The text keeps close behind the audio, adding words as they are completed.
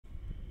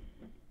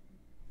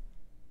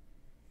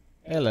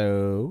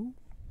Hello.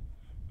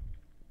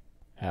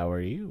 How are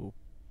you?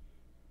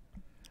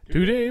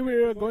 Today we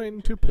are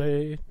going to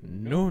play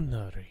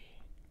Nonary.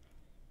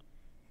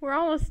 We're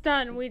almost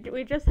done.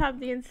 We just have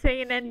the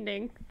insane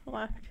ending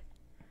left.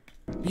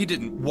 He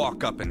didn't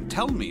walk up and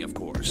tell me, of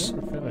course.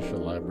 Never finish a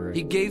library.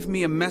 He gave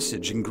me a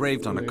message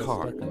engraved on a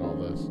card. Stuck in all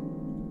this.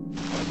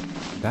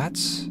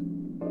 That's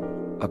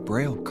a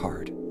Braille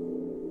card.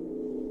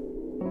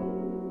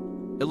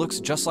 It looks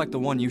just like the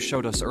one you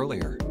showed us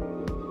earlier.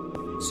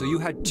 So you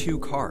had two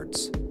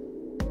cards.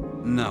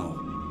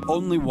 No,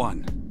 only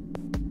one.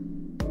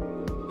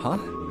 Huh?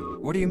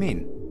 What do you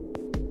mean?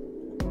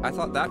 I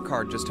thought that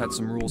card just had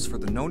some rules for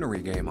the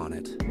Nonary game on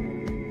it.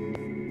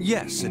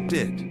 Yes, it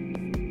did.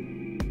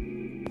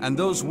 And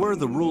those were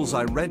the rules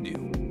I read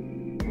you.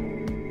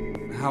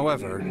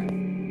 However,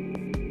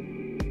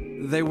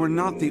 they were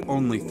not the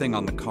only thing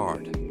on the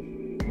card.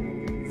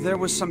 There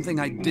was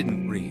something I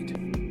didn't read.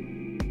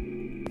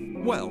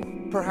 Well,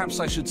 perhaps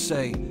I should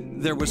say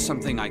there was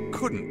something I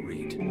couldn't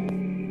read.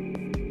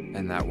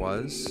 And that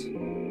was?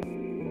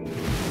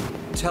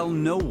 Tell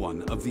no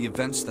one of the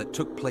events that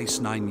took place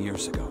 9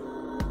 years ago.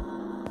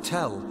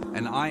 Tell,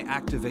 and I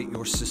activate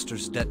your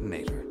sister's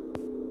detonator.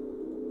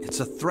 It's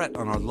a threat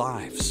on our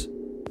lives.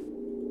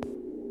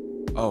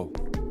 Oh.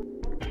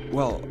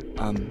 Well,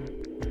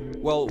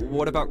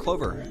 what about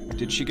Clover?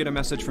 Did she get a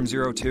message from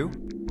Zero too?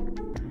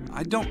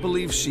 I don't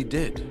believe she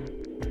did.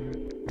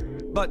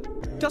 But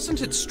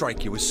doesn't it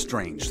strike you as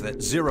strange that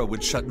Zero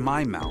would shut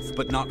my mouth,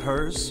 but not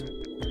hers?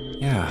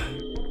 Yeah.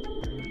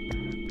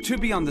 To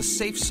be on the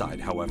safe side,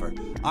 however,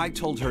 I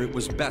told her it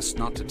was best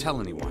not to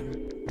tell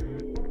anyone.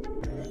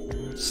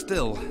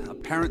 Still,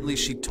 apparently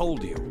she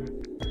told you.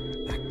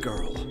 That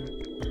girl.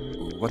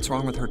 What's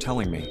wrong with her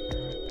telling me?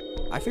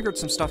 I figured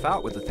some stuff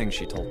out with the things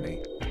she told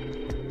me.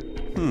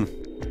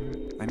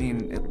 I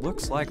mean, it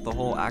looks like the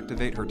whole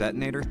activate her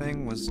detonator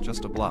thing was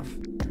just a bluff.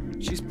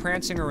 She's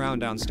prancing around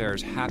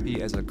downstairs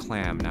happy as a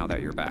clam now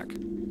that you're back.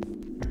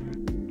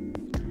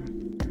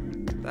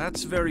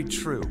 That's very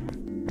true.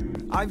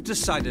 I've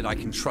decided I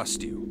can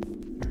trust you.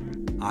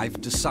 I've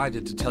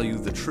decided to tell you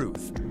the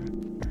truth.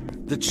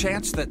 The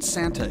chance that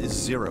Santa is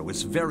Zero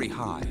is very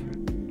high.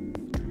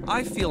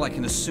 I feel I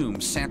can assume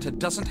Santa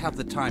doesn't have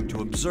the time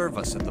to observe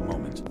us at the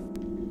moment.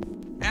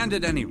 And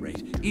at any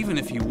rate, even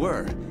if he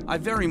were, I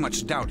very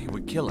much doubt he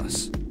would kill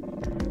us.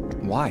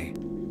 Why?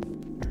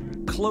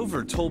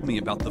 Clover told me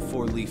about the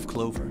four-leaf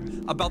clover,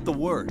 about the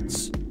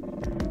words.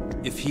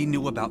 If he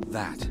knew about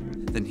that,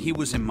 then he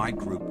was in my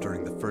group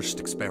during the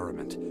first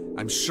experiment.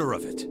 I'm sure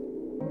of it.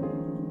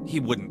 He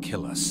wouldn't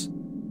kill us.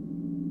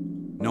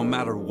 No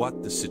matter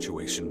what the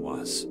situation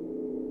was.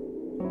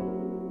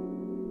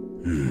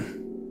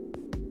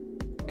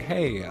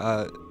 Hey,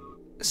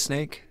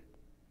 Snake?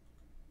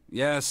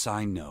 Yes,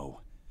 I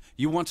know.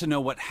 You want to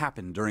know what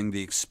happened during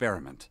the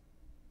experiment.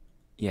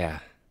 Yeah.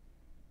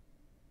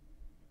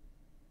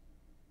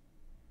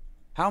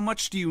 How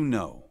much do you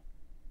know?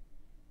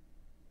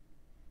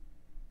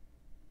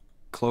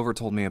 Clover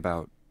told me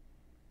about...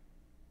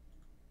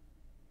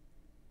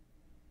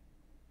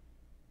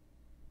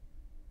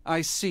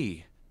 I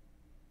see.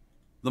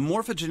 The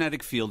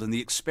morphogenetic field in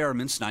the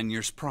experiments 9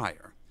 years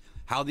prior.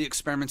 How the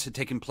experiments had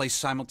taken place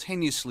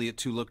simultaneously at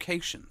two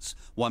locations,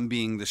 one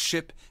being the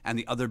ship and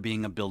the other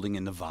being a building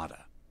in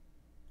Nevada.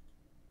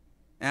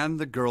 And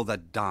the girl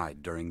that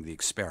died during the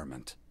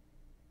experiment.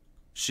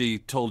 She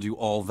told you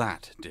all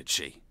that, did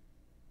she?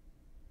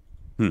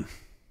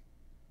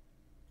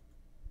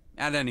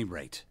 At any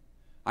rate,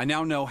 I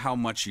now know how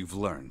much you've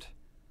learned.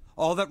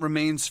 All that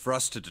remains for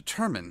us to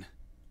determine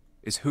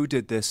is who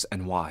did this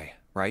and why,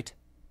 right?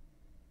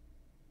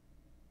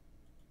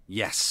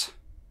 Yes.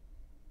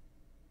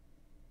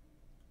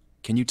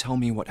 Can you tell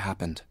me what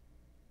happened?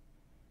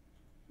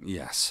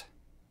 Yes.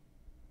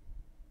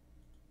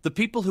 The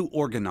people who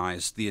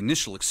organized the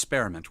initial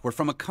experiment were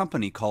from a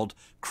company called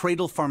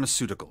Cradle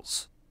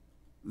Pharmaceuticals.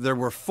 There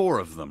were 4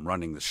 of them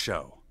running the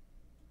show.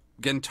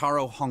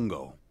 Gentaro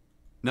Hongo,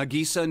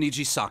 Nagisa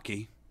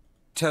Nijisaki,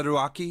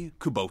 Teruaki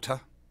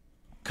Kubota,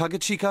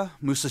 Kagechika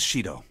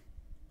Musashido.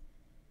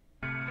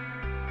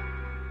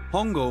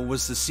 Hongo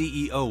was the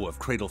CEO of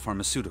Cradle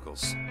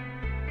Pharmaceuticals.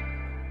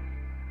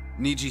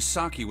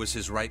 Nijisaki was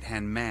his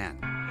right-hand man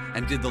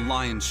and did the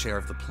lion's share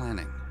of the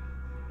planning.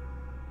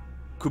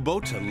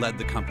 Kubota led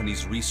the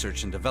company's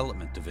research and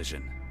development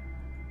division.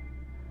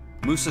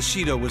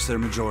 Musashido was their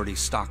majority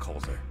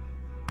stockholder.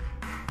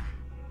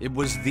 It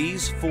was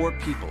these 4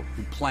 people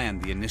who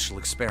planned the initial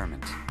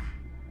experiment.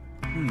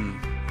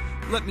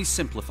 Let me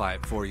simplify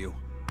it for you.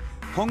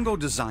 Hongo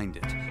designed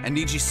it, and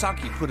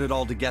Nijisaki put it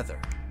all together.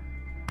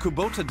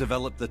 Kubota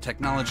developed the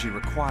technology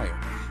required,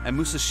 and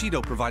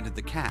Musashido provided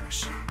the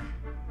cash.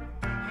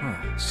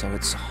 So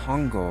it's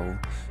Hongo,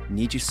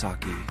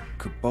 Nijisaki,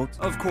 Kubota...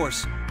 Of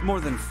course, more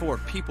than 4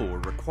 people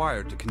were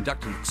required to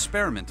conduct an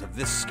experiment of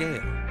this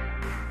scale.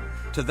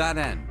 To that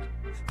end,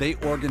 they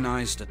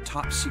organized a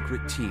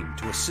top-secret team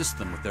to assist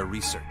them with their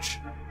research.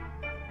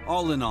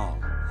 All in all,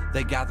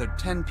 they gathered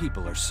 10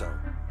 people or so.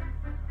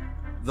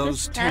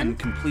 Those 10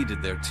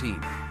 completed their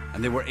team.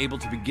 and they were able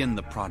to begin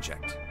the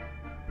project.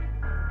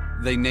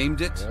 They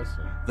named it Yes,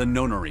 sir. the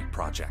Nonary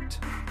Project.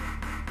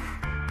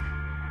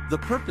 The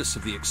purpose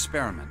of the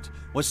experiment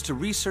was to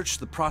research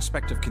the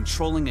prospect of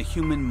controlling a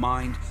human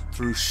mind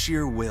through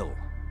sheer will.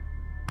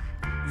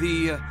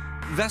 The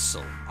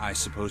vessel, I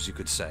suppose you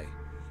could say,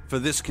 for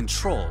this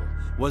control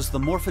was the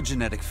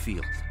morphogenetic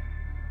field.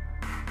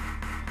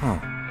 Huh.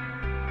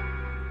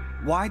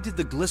 Why did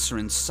the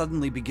glycerin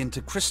suddenly begin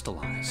to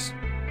crystallize?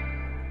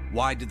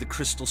 Why did the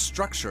crystal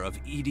structure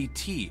of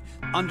EDT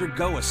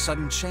undergo a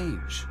sudden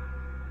change?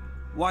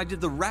 Why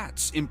did the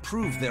rats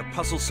improve their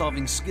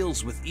puzzle-solving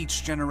skills with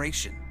each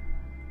generation?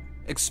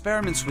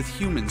 Experiments with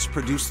humans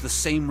produced the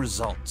same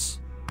results.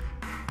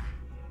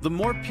 The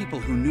more people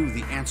who knew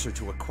the answer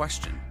to a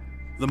question,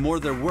 the more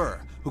there were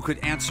who could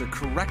answer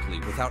correctly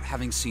without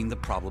having seen the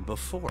problem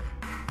before.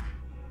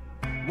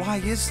 Why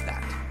is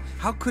that?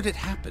 How could it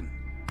happen?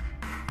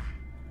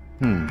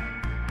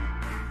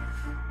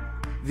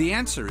 The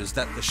answer is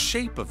that the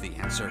shape of the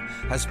answer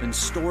has been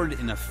stored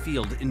in a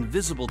field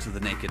invisible to the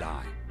naked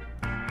eye.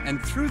 And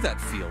through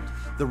that field,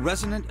 the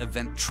resonant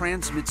event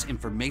transmits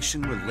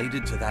information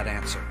related to that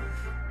answer.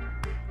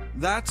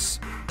 That's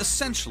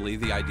essentially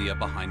the idea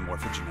behind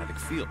morphogenetic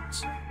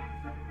fields.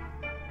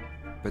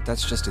 But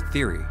that's just a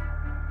theory.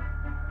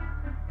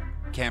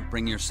 Can't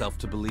bring yourself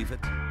to believe it?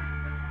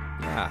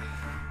 Yeah.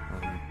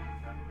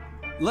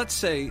 Let's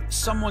say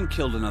someone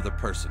killed another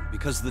person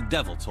because the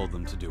devil told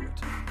them to do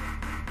it.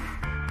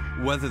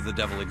 Whether the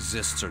devil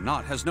exists or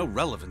not has no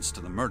relevance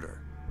to the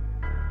murder.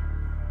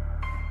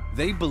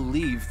 They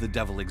believe the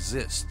devil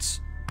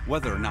exists.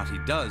 Whether or not he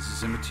does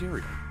is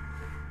immaterial.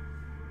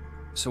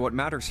 So what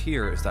matters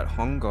here is that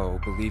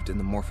Hongo believed in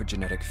the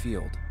morphogenetic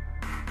field.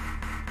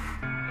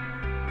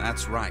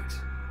 That's right.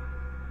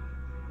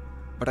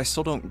 But I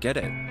still don't get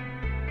it.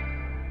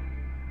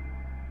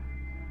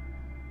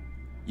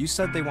 You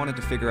said they wanted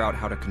to figure out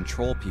how to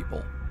control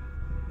people,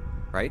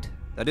 right?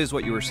 That is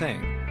what you were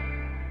saying.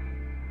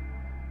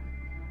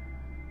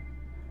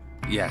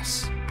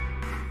 Yes.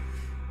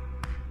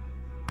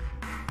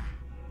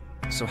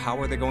 So how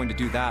are they going to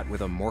do that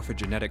with a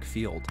morphogenetic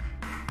field?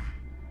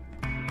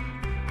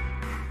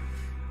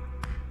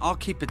 I'll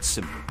keep it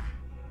simple.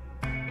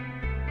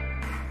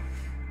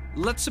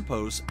 Let's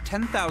suppose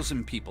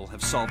 10,000 people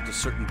have solved a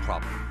certain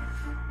problem.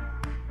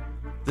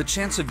 The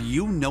chance of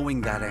you knowing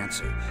that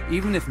answer,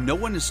 even if no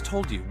one has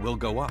told you, will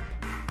go up.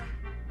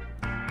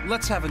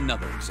 Let's have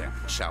another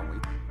example, shall we?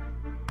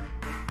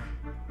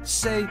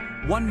 Say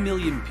 1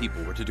 million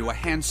people were to do a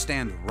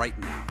handstand right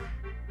now.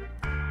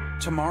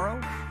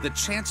 Tomorrow, the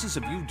chances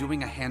of you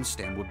doing a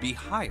handstand would be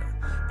higher,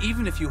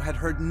 even if you had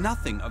heard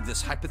nothing of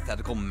this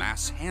hypothetical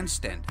mass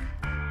handstanding.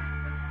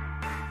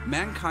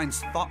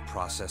 Mankind's thought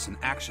process and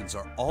actions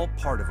are all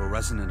part of a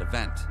resonant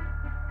event.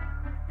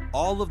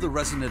 All of the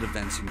resonant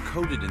events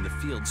encoded in the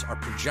fields are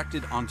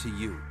projected onto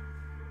you.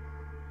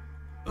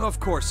 Of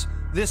course,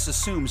 this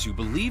assumes you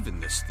believe in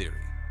this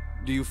theory.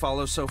 Do you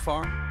follow so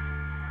far?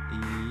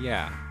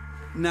 Yeah.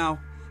 Now,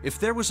 if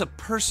there was a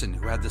person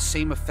who had the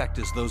same effect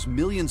as those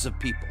millions of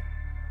people,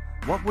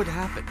 what would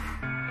happen?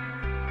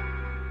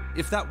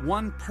 If that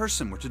one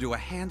person were to do a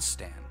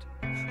handstand,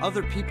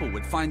 other people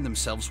would find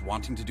themselves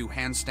wanting to do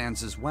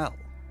handstands as well.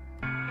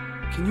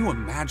 Can you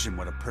imagine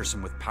what a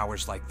person with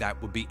powers like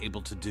that would be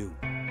able to do?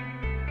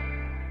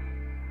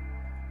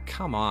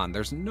 Come on,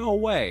 there's no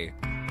way.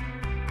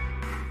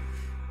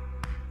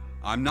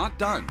 I'm not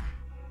done.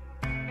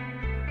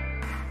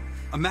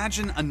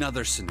 Imagine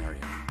another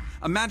scenario.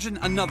 Imagine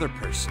another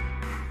person.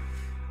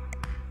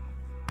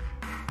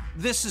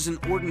 This is an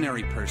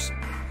ordinary person.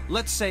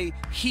 Let's say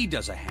he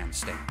does a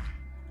handstand.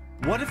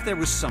 What if there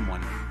was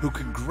someone who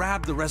could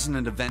grab the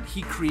resonant event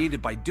he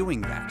created by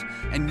doing that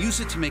and use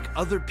it to make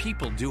other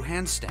people do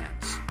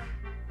handstands?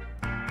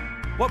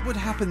 What would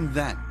happen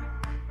then?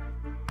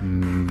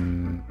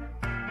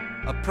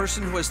 A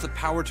person who has the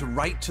power to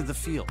write to the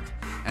field,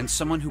 and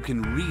someone who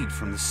can read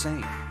from the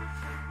same.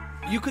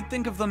 You could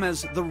think of them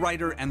as the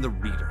writer and the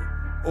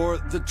reader, or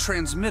the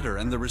transmitter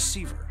and the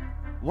receiver.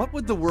 What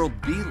would the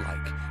world be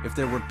like if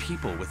there were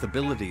people with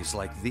abilities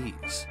like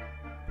these?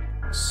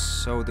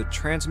 So the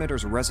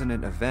transmitter's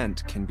resonant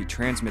event can be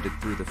transmitted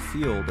through the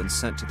field and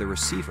sent to the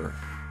receiver.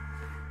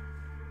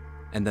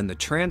 And then the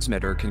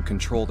transmitter can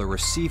control the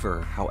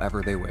receiver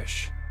however they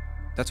wish.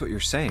 That's what you're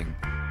saying,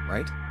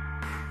 right?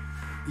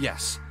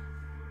 Yes.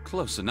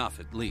 Close enough,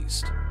 at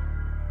least.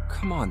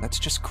 Come on, that's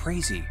just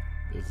crazy.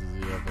 This is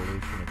the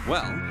evolution of...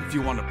 Well, if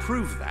you want to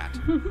prove that,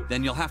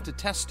 then you'll have to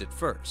test it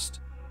first.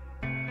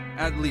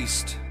 At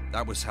least,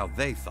 that was how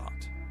they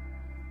thought.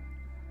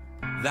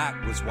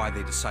 That was why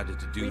they decided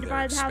to do We their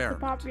divide half the experiment.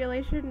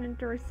 population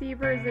into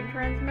receivers and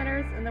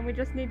transmitters, and then we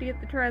just need to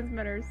get the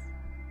transmitters.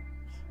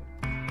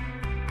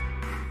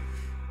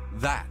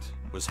 That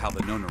was how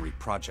the Nonary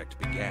project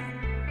began.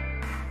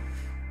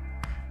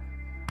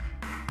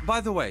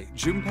 By the way,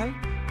 Junpei,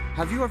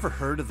 have you ever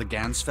heard of the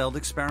Gansfeld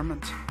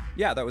experiment?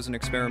 Yeah, that was an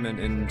experiment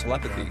in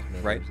telepathy,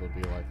 right? Will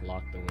be like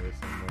locked away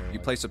somewhere. You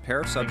like, place a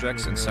pair of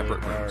subjects in thinking really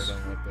separate hard rooms. on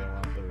what they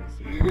want the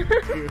receiver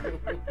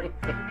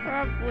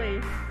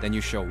Probably. Then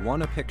you show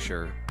one a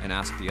picture and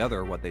ask the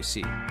other what they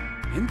see.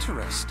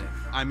 Interesting.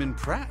 I'm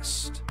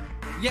impressed.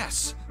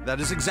 Yes, that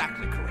is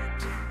exactly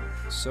correct.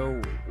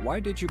 So, why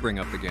did you bring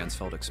up the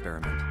Gansfeld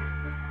experiment?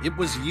 It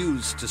was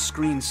used to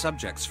screen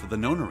subjects for the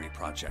Nonary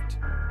project.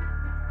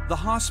 The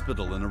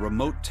hospital in a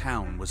remote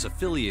town was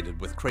affiliated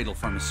with Cradle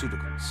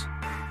Pharmaceuticals.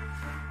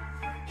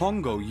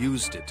 Hongo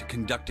used it to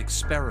conduct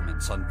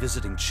experiments on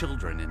visiting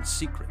children in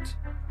secret.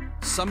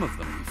 Some of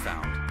them, he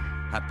found,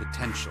 had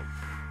potential.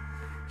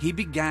 He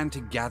began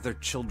to gather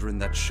children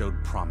that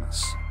showed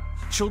promise.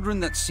 Children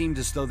that seemed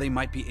as though they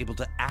might be able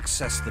to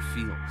access the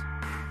field.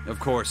 Of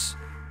course,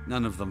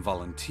 none of them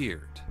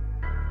volunteered.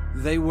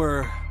 They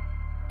were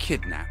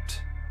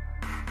kidnapped.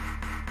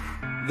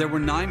 There were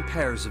 9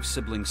 pairs of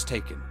siblings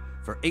taken,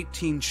 for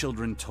 18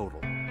 children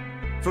total.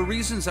 For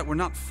reasons that were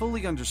not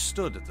fully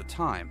understood at the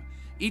time,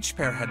 each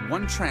pair had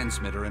 1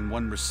 transmitter and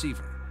 1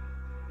 receiver.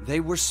 They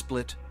were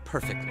split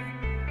perfectly.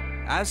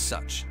 As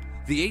such,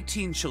 the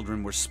 18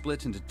 children were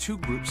split into 2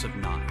 groups of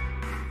 9.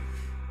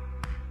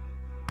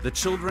 The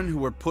children who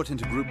were put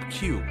into Group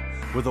Q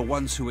were the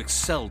ones who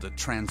excelled at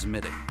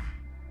transmitting.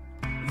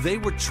 They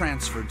were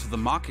transferred to the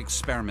mock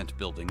experiment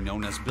building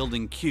known as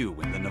Building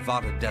Q in the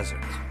Nevada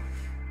desert.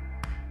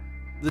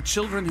 The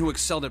children who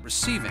excelled at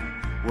receiving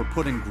were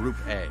put in Group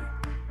A.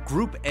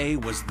 Group A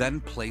was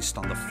then placed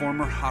on the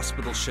former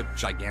hospital ship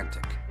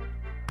Gigantic.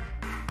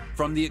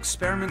 From the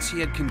experiments he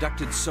had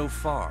conducted so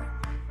far,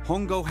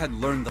 Hongo had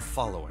learned the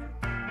following.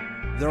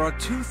 There are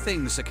 2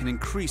 things that can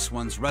increase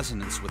one's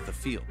resonance with the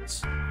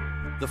fields.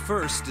 The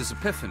first is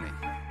epiphany.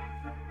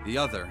 The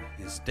other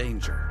is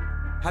danger.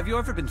 Have you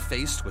ever been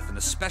faced with an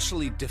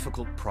especially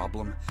difficult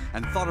problem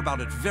and thought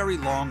about it very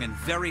long and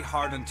very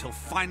hard until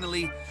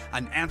finally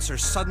an answer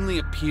suddenly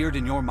appeared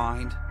in your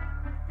mind?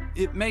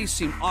 It may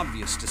seem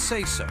obvious to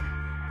say so,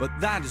 but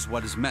that is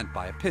what is meant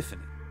by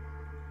epiphany.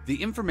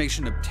 The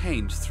information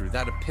obtained through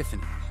that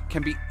epiphany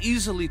can be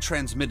easily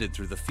transmitted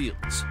through the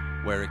fields,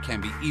 where it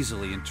can be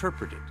easily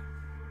interpreted.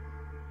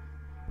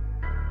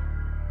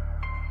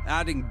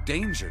 Adding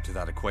danger to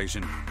that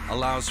equation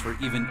allows for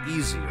even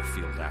easier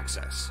field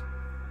access.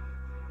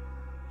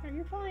 Are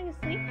you falling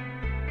asleep?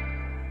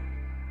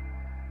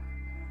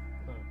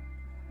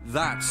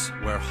 That's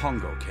where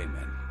Hongo came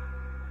in.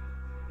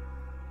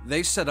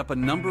 They set up a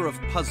number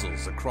of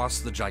puzzles across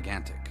the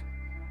Gigantic.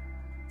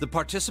 The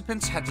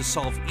participants had to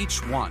solve each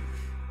one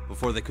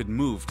before they could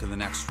move to the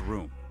next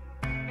room.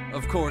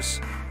 Of course,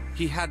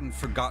 he hadn't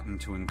forgotten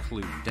to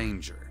include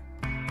danger.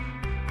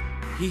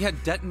 He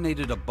had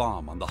detonated a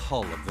bomb on the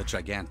hull of the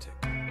Gigantic.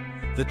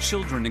 The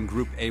children in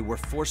Group A were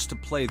forced to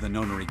play the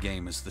Nonary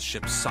game as the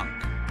ship sunk.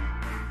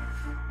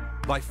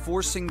 By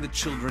forcing the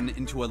children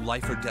into a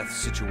life-or-death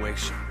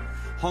situation,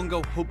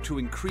 Hongo hoped to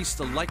increase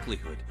the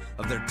likelihood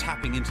of their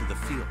tapping into the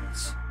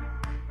fields.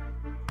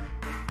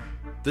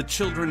 The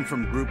children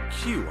from Group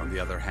Q, on the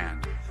other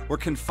hand, were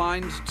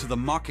confined to the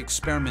mock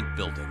experiment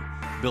building,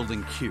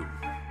 Building Q.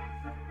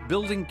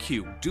 Building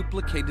Q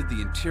duplicated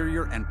the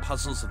interior and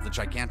puzzles of the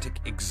Gigantic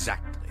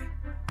exactly.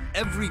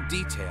 Every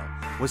detail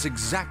was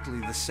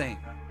exactly the same.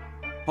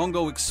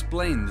 Hongo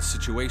explained the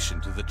situation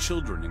to the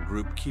children in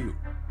Group Q.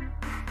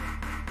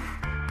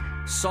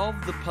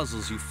 Solve the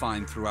puzzles you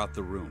find throughout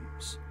the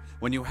rooms.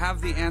 When you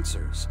have the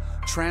answers,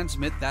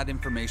 transmit that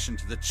information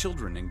to the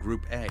children in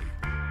Group A.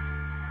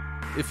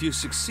 If you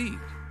succeed,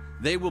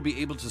 they will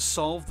be able to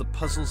solve the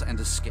puzzles and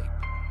escape.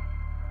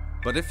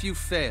 But if you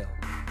fail,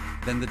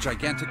 then the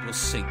Gigantic will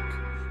sink,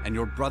 and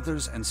your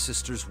brothers and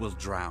sisters will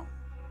drown.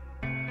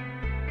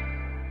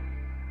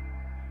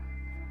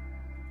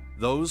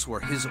 Those were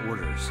his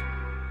orders.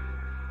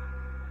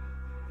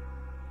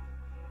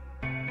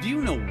 Do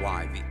you know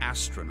why the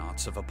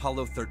astronauts of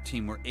Apollo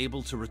 13 were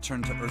able to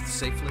return to Earth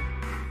safely?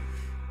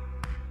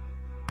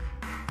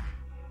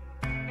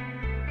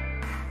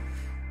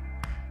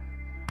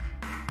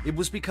 It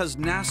was because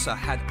NASA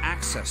had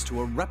access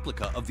to a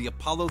replica of the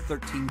Apollo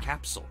 13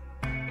 capsule.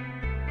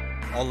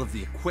 All of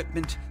the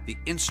equipment, the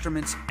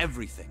instruments,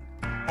 everything.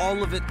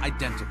 All of it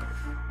identical.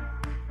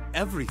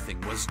 Everything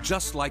was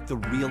just like the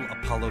real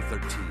Apollo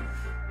 13.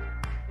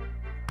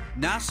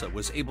 NASA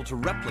was able to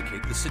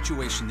replicate the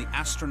situation the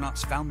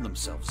astronauts found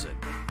themselves in.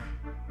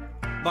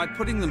 By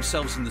putting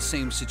themselves in the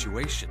same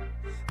situation,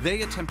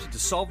 they attempted to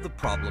solve the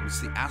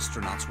problems the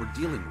astronauts were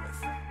dealing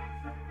with.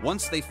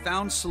 Once they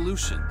found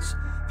solutions,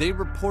 they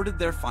reported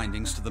their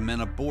findings to the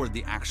men aboard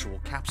the actual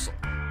capsule.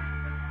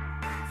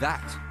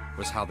 That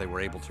was how they were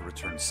able to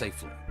return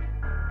safely.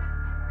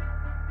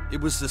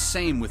 It was the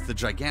same with the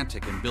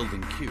Gigantic in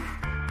Building Q.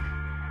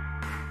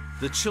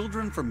 The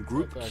children from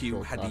Group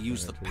Q had to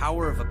use the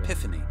power of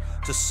epiphany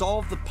to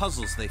solve the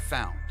puzzles they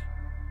found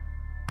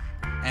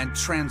and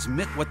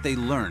transmit what they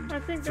learned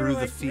through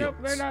the fields. Nope,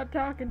 they're not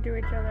talking to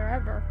each other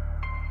ever.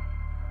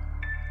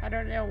 I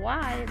don't know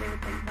why they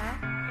would think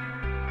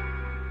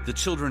that. The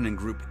children in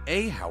Group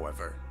A,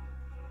 however,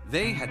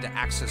 they had to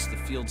access the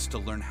fields to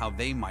learn how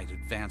they might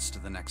advance to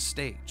the next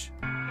stage.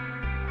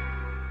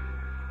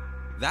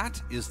 That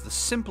is the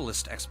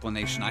simplest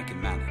explanation I can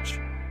manage.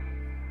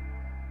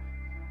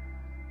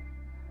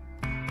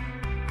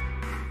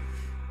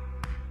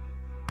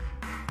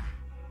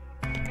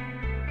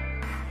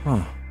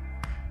 Huh.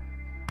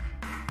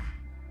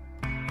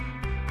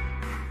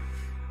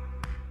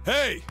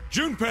 Hey,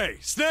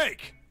 Junpei,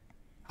 Snake!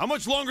 How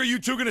much longer are you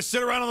two gonna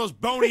sit around on those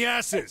bony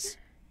asses?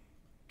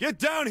 Get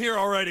down here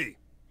already!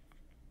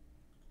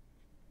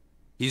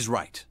 He's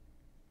right.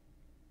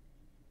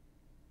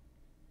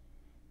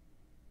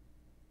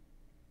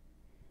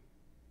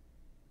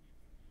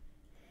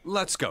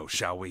 Let's go,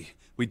 shall we?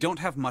 We don't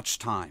have much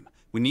time.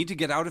 We need to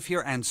get out of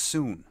here, and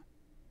soon.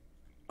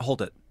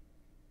 Hold it.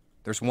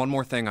 There's one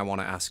more thing I want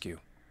to ask you.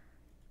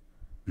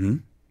 Hmm?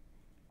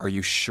 Are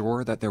you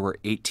sure that there were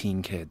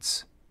 18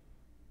 kids?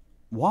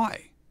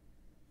 Why?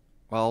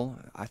 Well,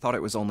 I thought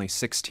it was only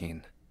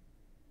 16.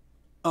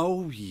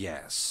 Oh,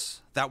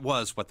 yes. That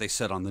was what they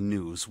said on the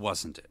news,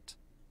 wasn't it?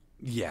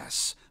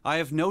 Yes, I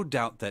have no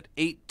doubt that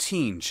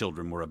 18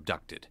 children were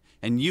abducted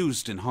and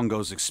used in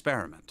Hongo's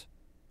experiment.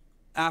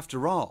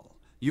 After all,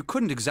 you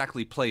couldn't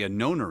exactly play a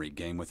Nonary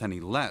game with any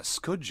less,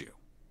 could you?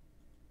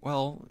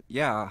 Well,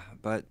 yeah,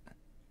 but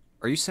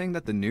are you saying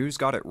that the news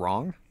got it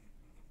wrong?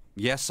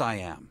 Yes, I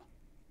am.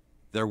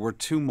 There were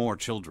 2 more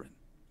children.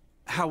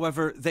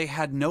 However, they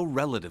had no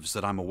relatives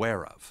that I'm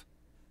aware of.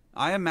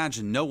 I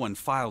imagine no one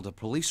filed a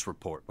police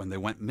report when they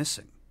went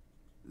missing.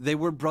 They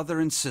were brother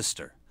and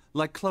sister,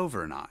 like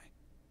Clover and I.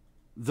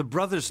 The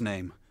brother's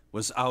name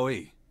was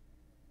Aoi.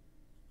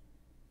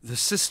 The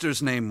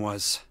sister's name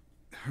was...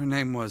 Her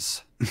name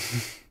was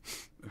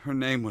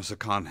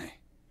Akane.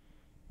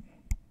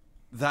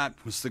 That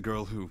was the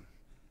girl who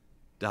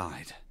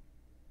died.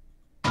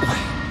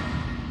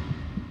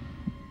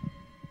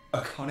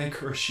 Akane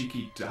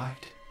Kurashiki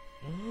died?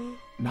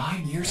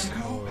 9 years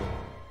ago?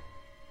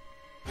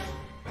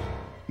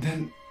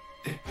 Then,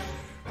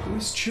 who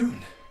is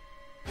June?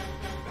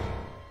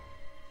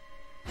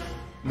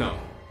 No.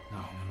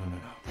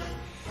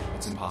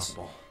 It's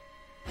impossible.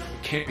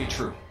 It can't be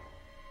true.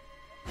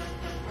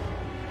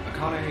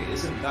 Akane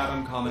isn't that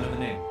uncommon of a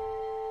name.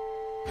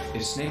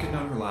 If Snake had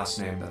known her last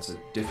name, that's a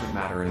different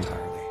matter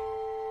entirely.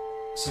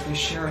 So they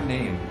share a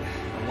name.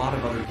 A lot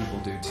of other people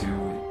do too.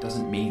 It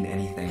doesn't mean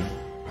anything.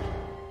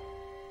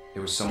 It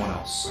was someone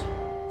else.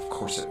 Of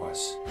course it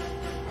was.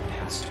 It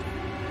has to be.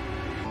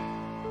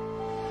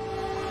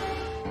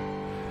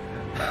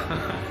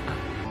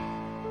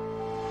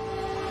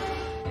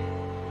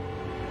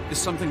 Is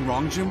something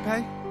wrong,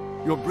 Junpei?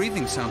 Your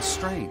breathing sounds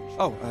strange.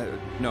 Oh,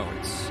 no,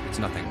 it's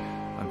nothing.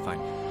 I'm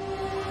fine.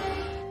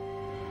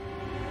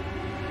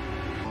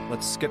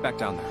 Let's get back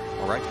down there,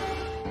 all right?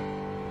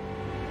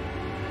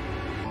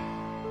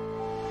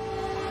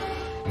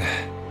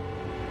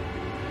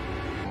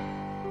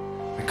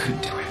 I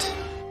couldn't do it.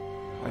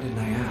 Why didn't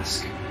I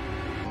ask?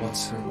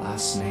 What's her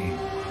last name?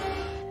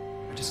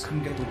 I just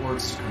couldn't get the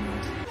words to come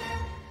out.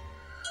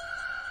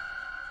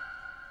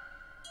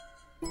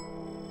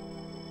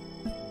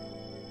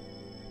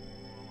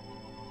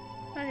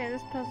 Okay,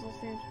 this puzzle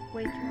seems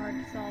way too hard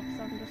to solve,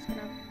 so I'm just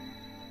gonna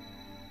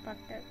fuck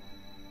it.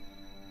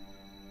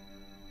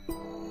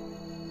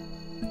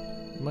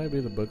 It might be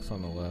the books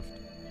on the left.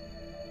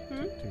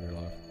 Hmm? To your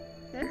left.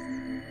 This?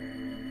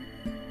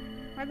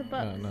 Why the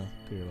books? No,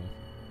 to your left.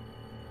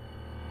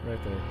 Right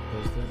there.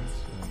 Those things.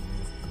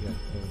 Yeah,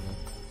 over there.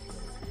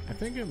 I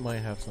think it might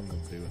have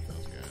something to do with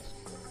those guys.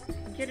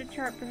 Get a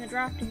chart from the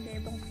drafting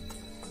table.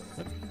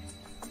 What?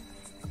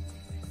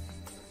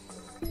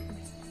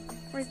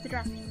 Where's the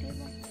drafting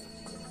table?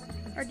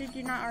 Or did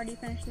you not already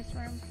finish this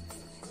room?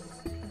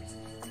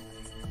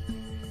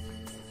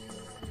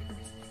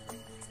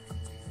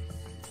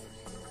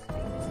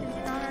 Did you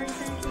not already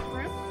finish this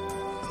room?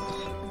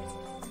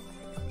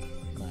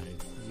 Not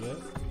yet.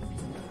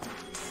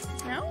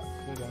 No?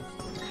 Go down.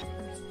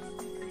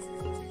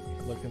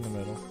 Look in the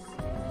middle.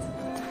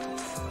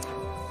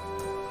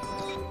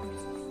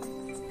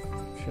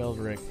 Shells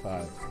rank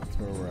 5. That's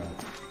where we're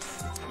at.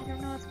 I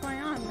don't know what's going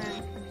on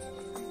then.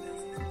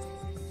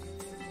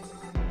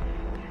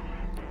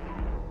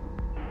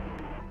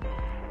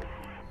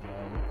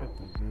 Look at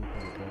the group of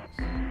books. I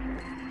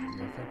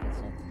think it's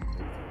something to do with it.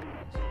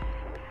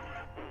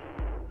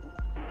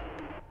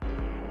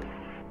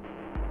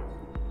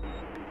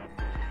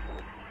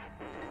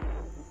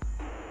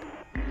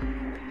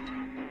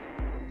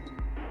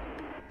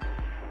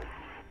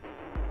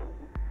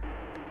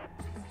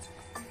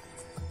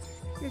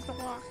 Here's the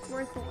lock.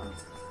 Where's the lock?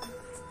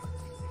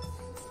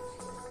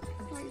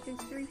 Wait,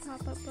 there's 3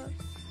 pop-up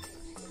books.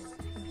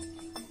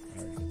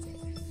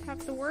 Tap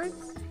the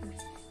words?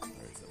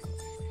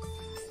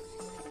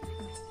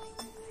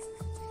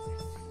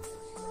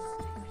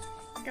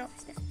 Go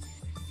upstairs.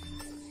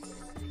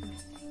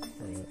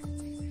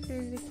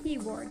 There's a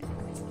keyboard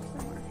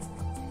somewhere.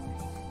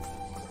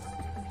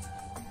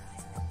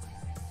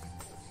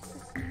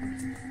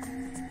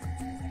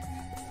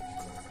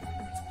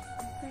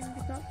 Going to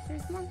go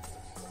upstairs more.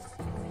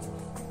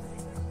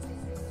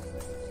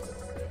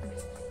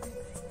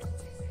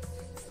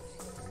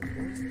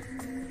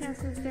 Yeah,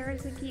 so there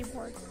is a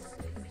keyboard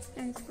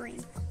and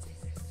screen.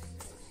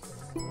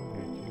 I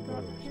need to go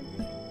upstairs.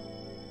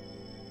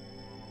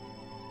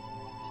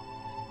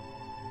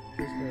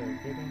 Just go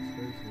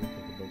downstairs and look at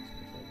the books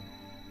for a second.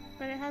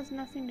 But it has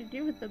nothing to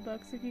do with the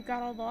books if you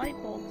got all the light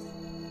bulbs.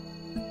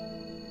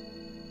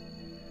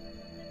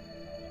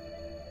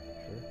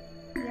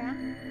 Sure. Yeah,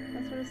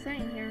 that's what it's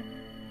saying here.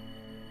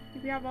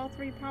 If you have all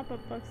 3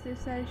 pop-up books, it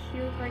says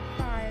Shield Break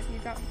 5. You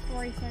got the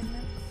story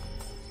segment.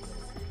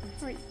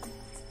 Wait.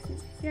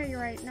 Yeah,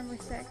 you're right. Number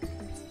 6.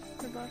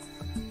 The book.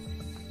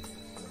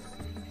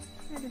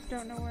 I just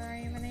don't know where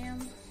I even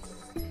am.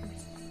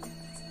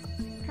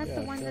 Press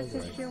the one that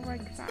says Shield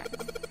Break 5.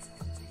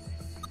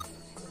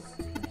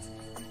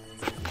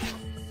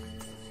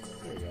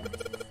 There we go.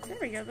 There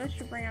we go. This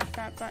should bring up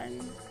that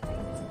button.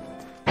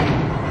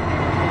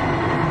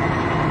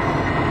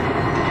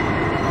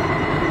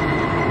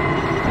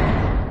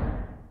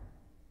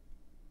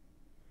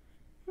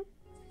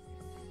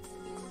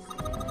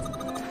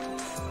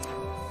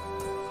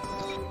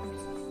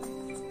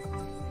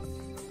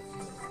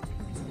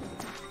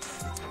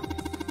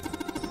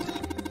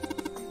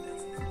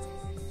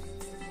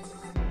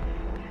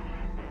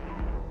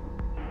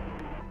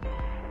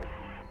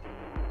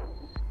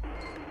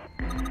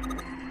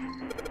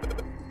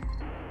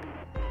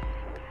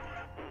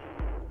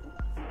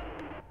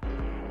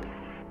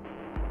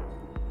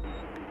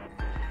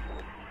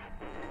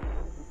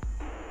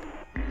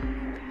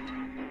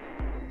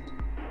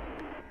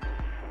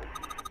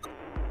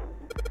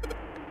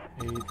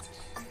 8,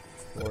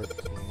 14,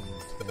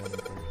 10,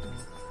 13.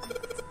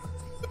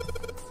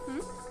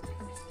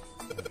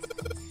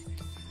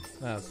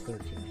 No, it's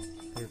 13.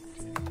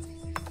 13.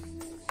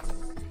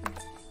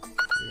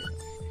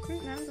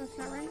 No, that's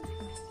not right.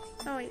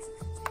 Oh, wait.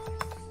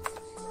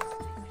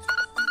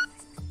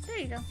 There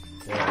you go.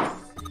 Yeah.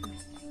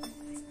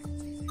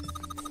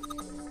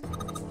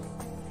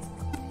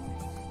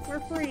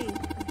 We're free.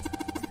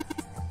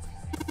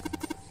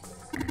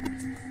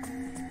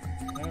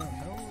 How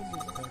was it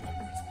done?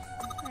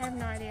 I have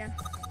no idea.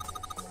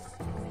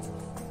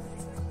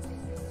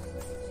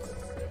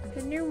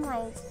 The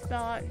numerals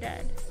spell out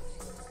dead.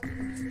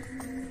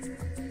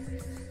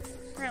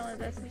 Apparently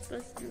this is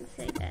supposed to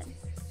say dead.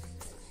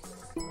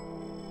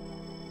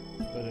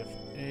 But if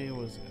A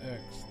was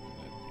X, then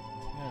that'd be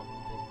 10,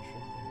 but it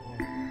should be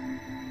 1.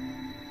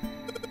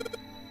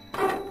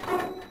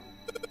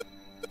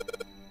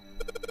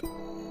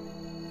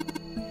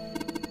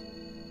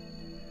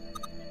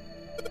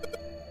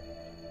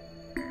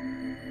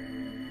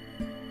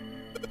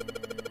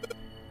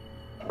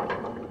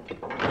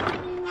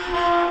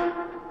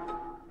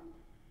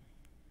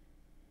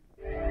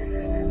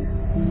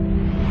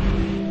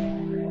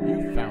 You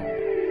found it.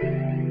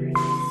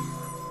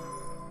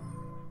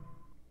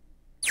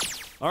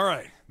 All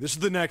right, this is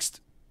the next.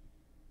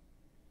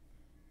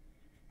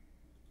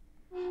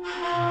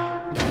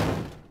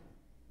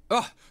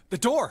 Ugh, the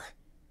door!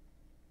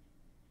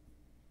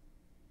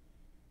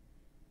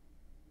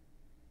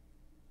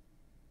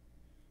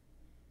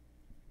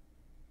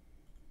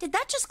 Did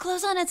that just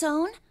close on its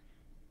own?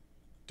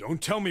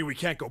 Don't tell me we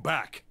can't go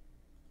back.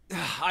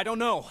 I don't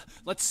know.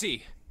 Let's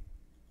see.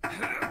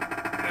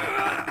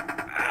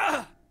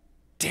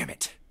 Damn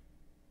it.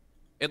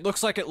 It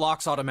looks like it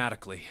locks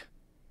automatically.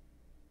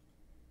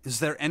 Is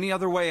there any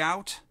other way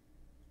out?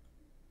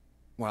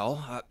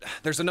 Well,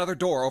 there's another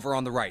door over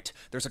on the right.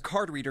 There's a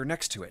card reader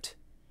next to it.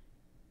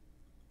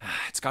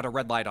 It's got a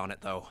red light on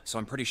it, though, so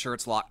I'm pretty sure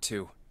it's locked,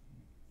 too.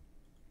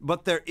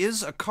 But there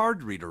is a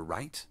card reader,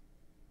 right?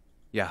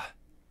 Yeah.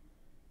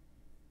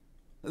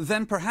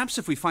 Then perhaps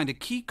if we find a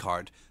key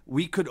card,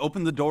 we could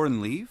open the door and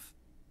leave?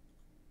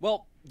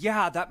 Well,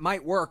 yeah, that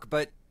might work,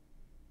 but...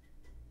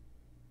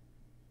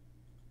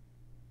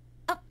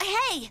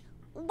 Hey!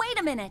 Wait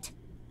a minute!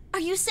 Are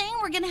you saying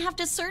we're gonna have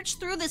to search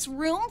through this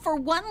room for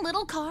one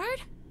little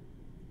card?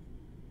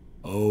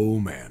 Oh,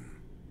 man.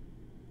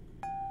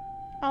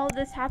 All of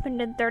this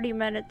happened in 30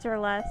 minutes or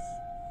less.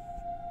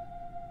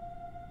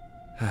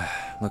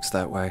 Looks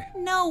that way.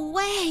 No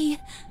way!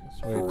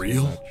 That's way For too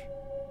real? much.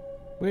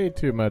 Way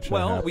too much.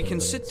 Well, we happened can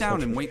in sit such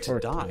down a and wait to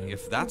short die, time.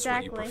 if that's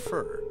what you Exactly.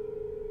 prefer.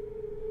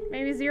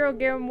 Maybe Zero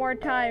gave them more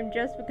time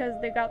just because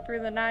they got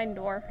through the 9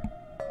 door.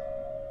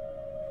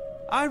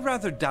 I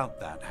rather doubt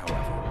that,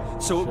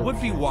 however. So it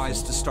would be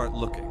wise to start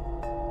looking.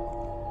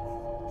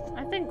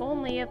 I think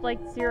only if, like,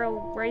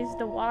 Zero raised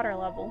the water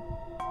level.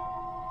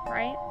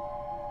 Right?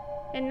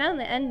 In none of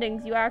the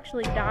endings, you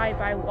actually die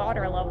by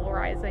water level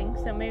rising,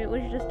 so maybe it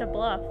was just a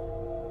bluff.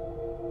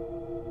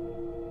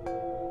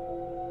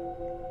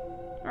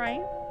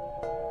 Right?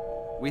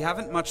 We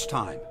haven't much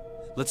time.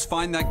 Let's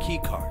find that key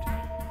card.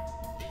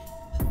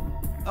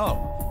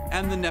 Oh,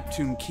 and the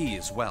Neptune key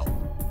as well.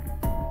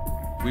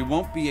 We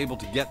won't be able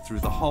to get through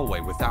the hallway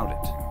without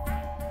it.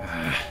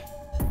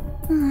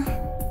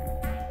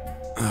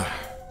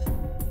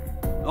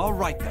 All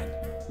right then,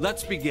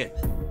 let's begin.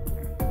 Do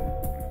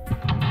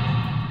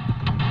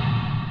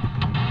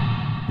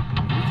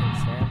you think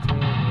Santa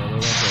and the other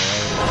ones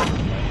are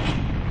already?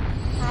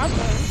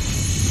 Probably.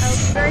 I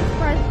was very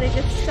surprised they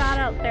just sat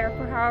out there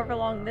for however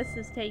long this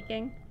is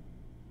taking.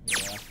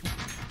 Yeah.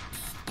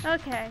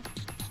 Okay.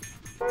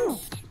 Whew.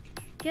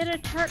 Get a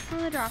chart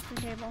from the drafting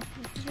table.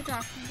 This is the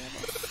drafting table.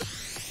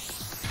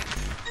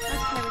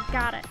 Okay, we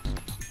got it.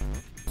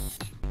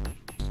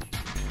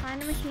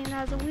 Find a machine that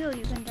has a wheel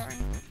you can turn.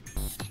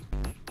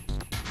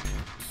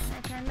 Can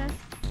I turn this?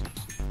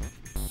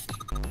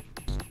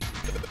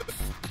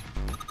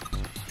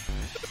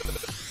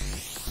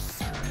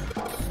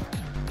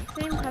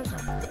 Same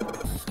puzzle.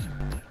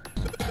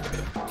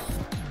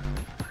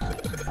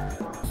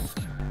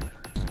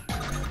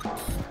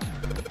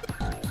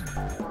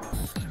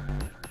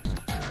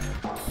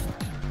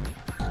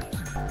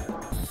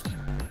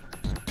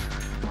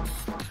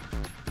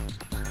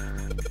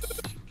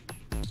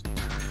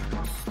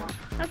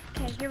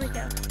 Okay, here we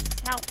go.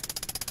 Help.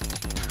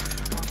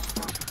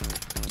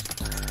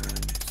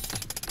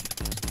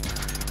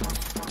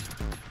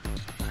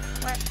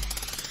 What?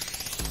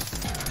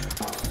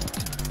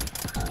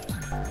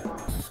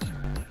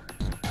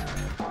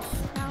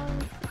 Oh,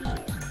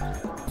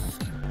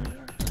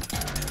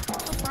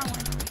 wrong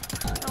one.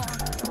 Oh, I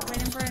was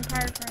waiting for an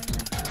entire turn.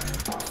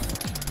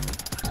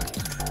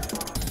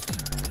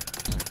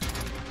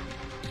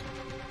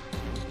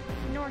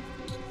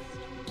 Northeast.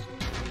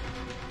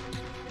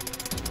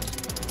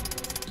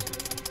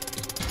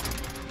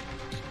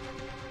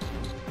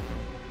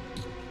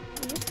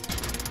 East.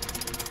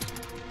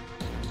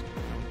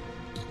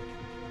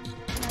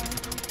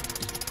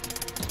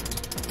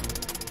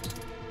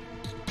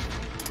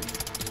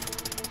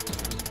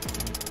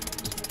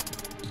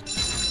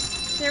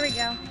 There we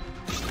go.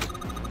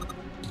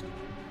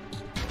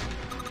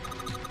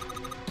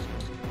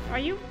 Are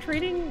you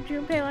treating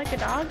Junpei like a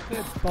dog?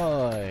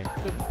 Goodbye.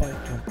 Goodbye,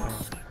 Junpei.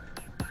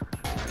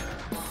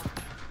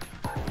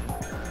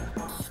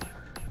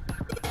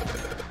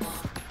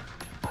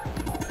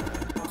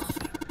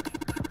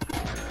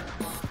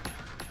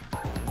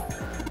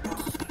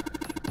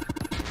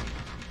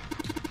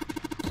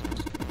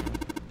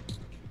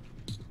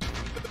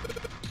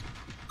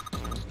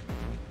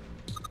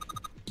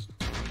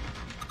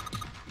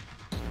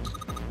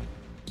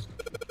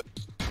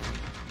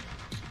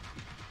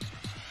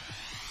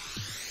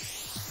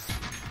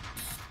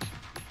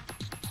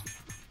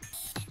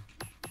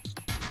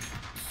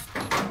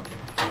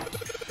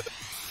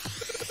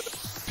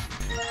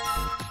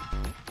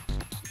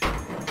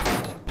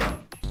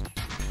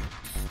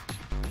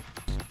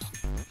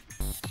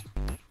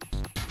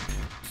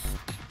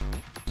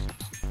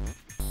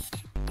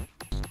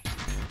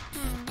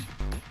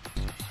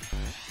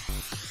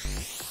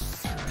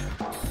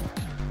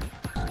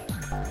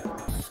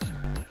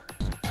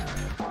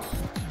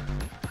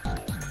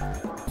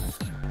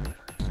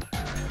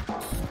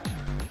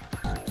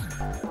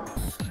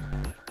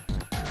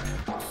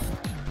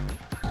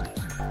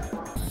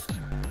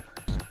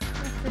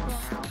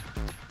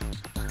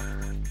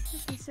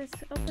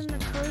 Just open the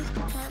closed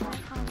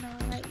compartment on the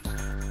right.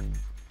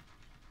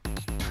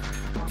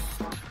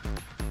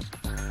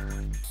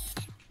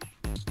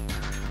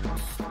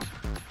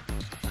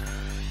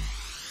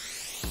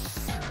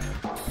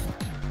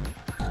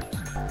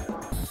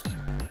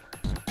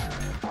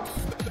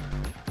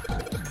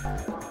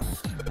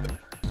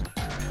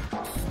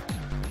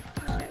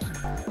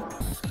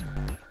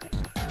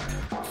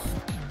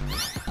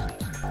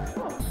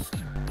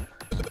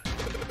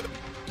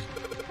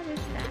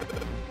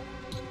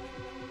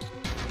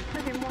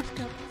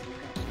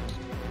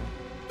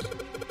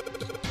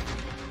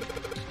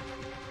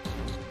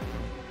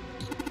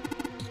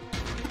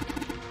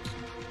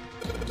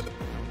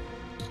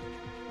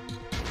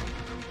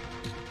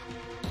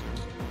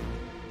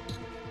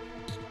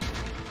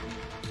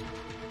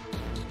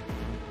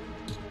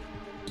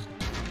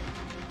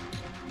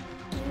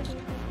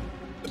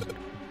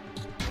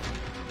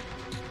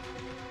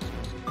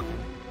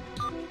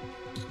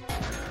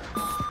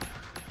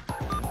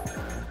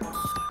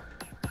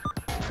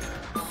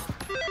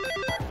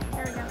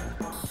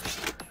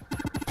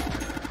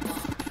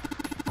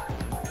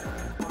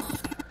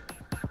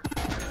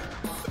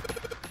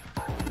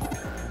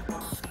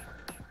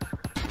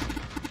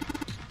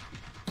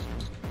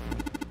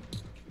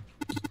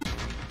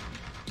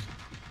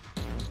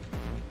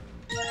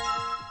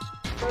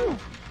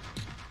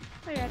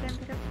 Oh yeah, I didn't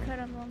pick up the code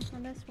emblem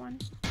on this one.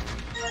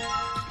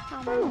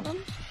 Emblem.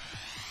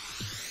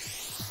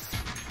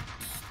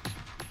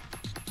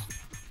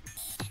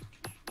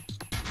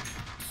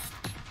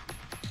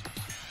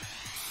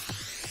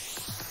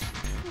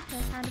 Okay,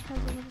 I found a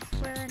puzzle with a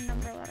square and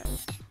number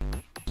letters.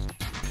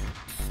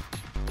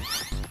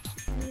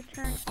 And you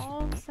turn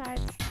all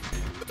sides.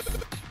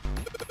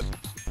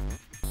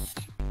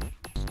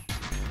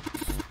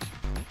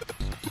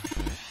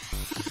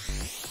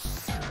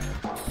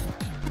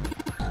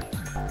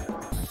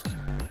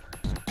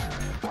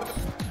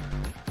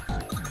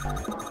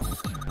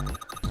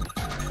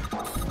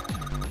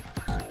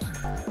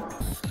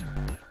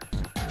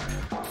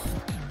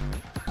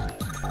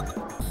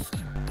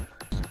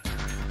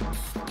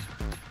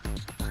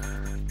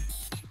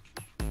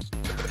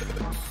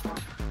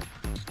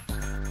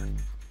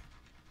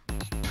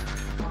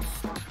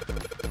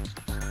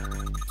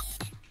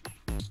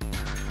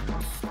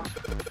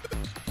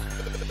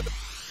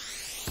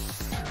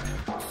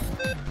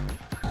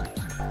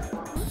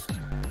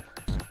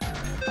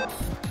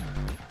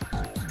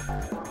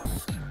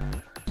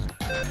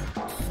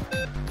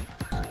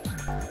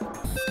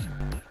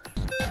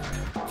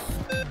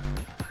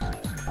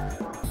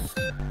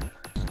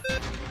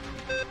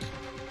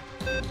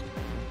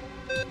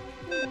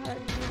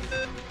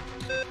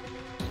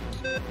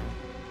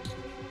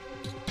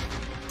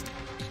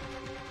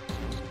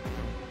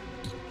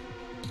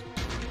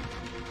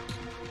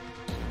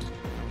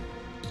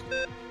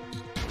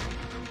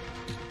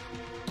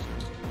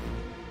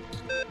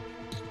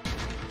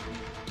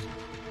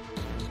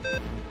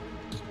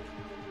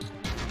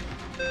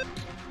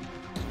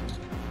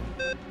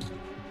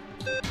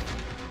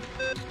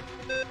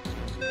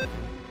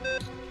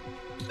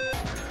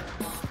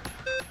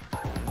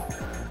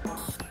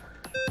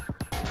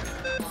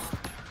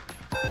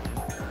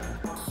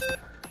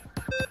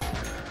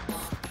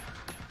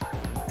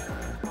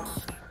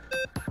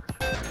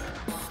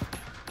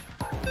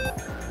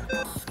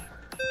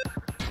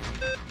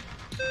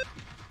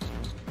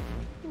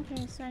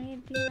 I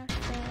need to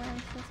deactivate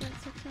awareness. That's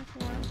at 6 and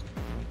 4.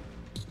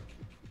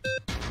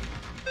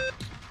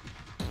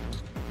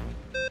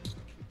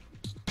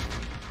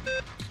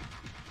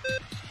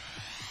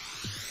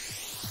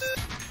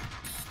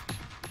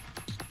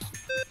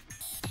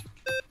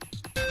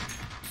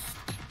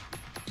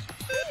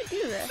 How do you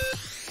do this?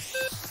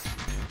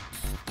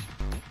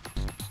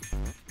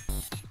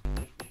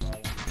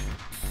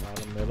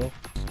 Bottom middle.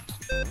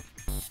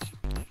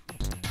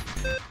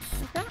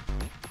 Like that?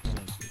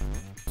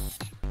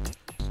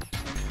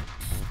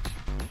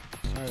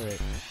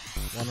 Alright.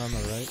 One on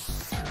the right.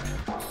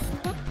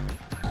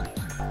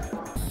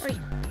 Wait,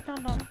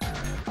 don't.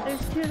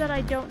 There's two that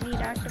I don't need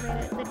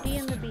activated. The D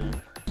and the B.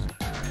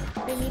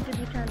 They need to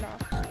be turned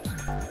off.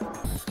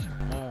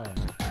 Oh.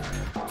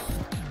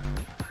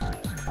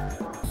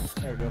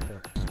 There, go for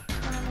it.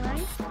 One on the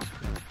right?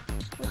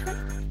 Which one?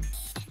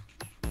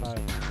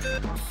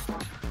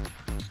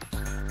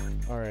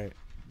 5. Alright.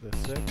 The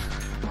 6.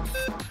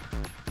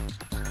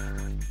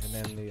 And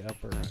then the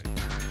upper right.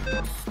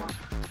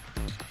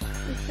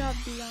 Good job,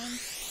 Dion.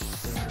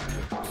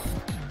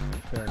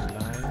 Turn 9.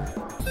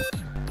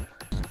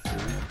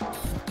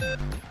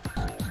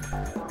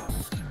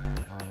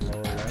 On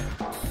lower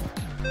left.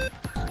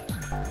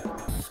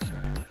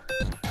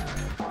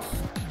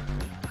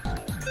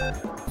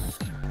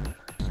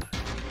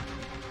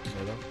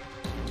 Middle.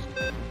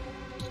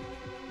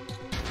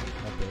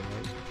 Upper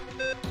right.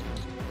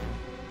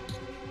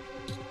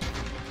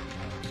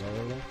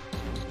 Lower left.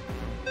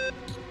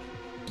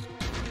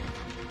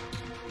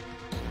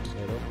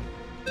 Middle.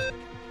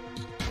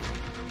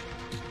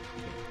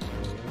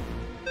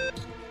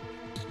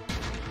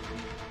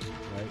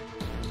 Right.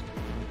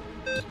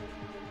 That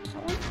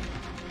one?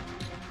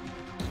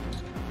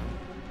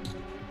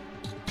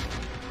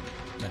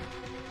 Yeah.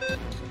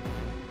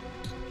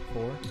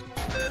 4.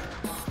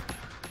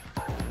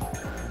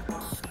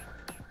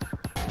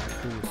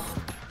 2.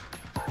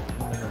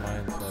 I'm in the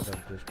mindset of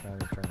just trying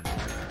to turn it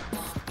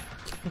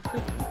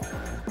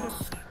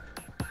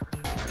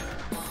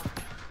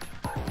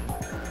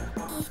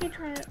Let me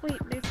try it. Wait,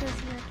 this says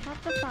here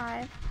top the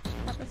 5,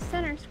 top the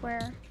center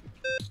square,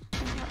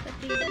 and top the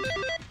D.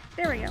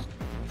 There we go.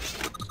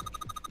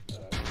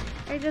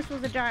 It just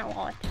was a giant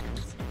wall of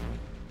text.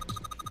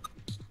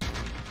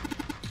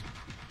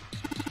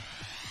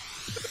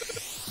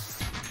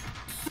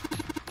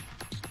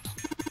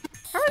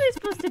 How are they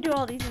supposed to do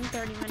all these in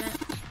 30 minutes?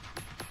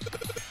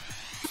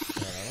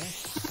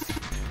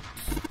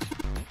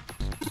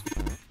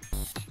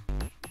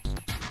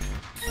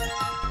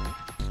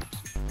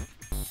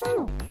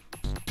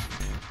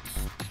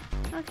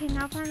 Okay,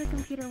 now find the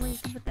computer where you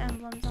can put the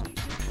emblems on the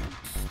table.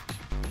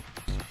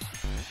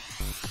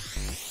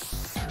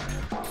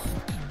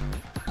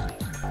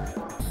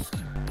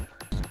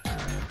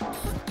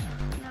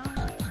 No.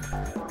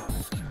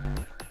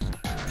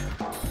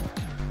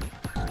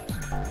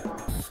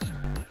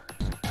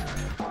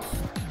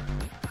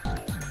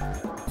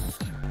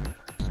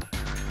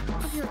 Oh,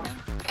 here we go.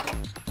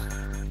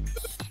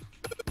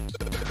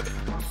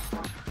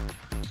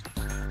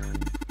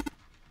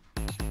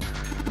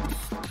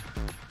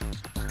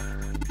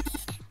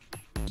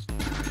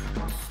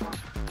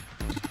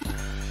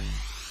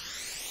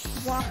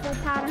 Waffle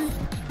pattern.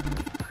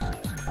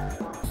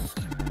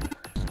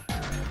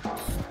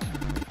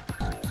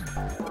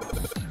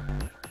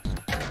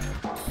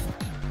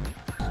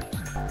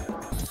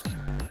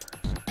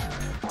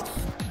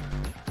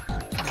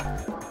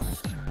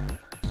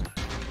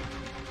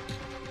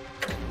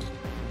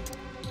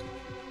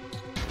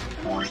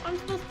 I'm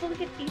supposed to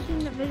look at each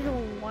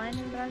individual one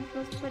that I'm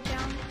supposed to put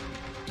down.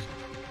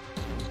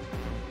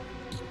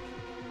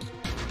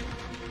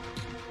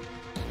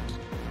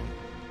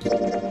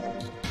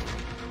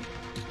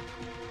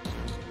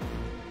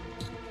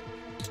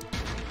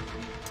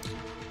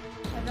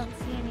 I don't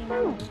see any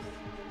numbers.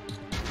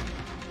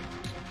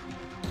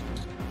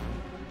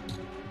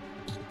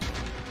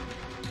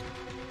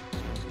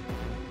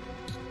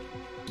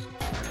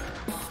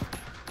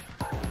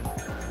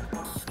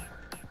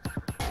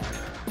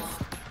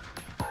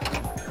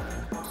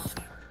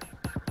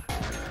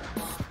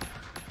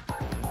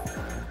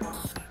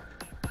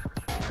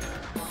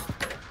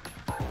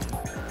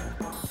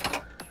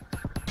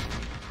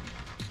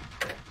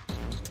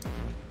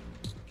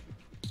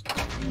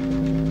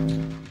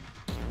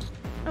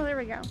 Oh, there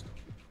we go.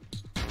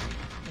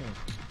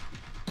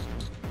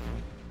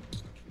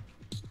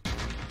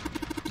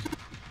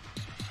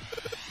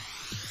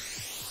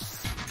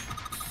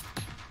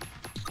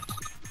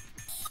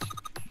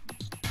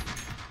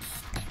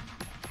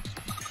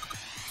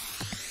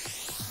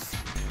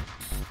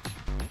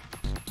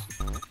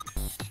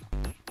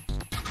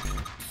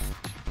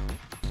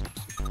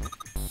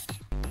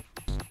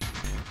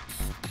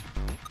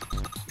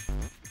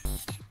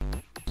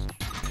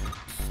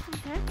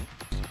 Okay.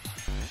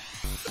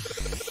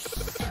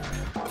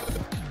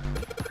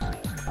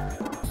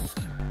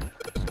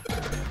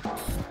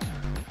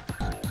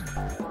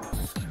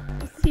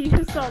 See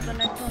you solve the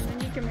next one, then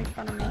you can make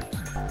fun of me.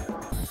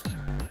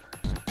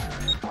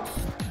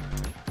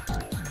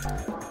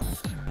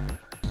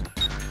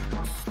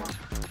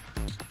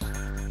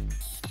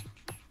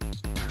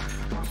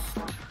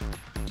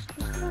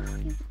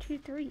 2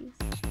 3s.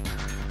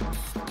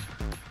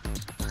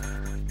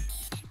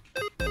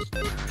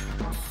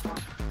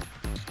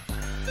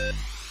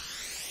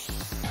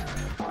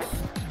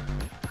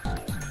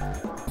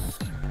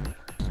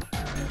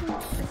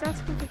 It's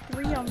asking for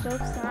 3 on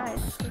both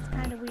sides. It's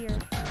kind of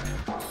weird.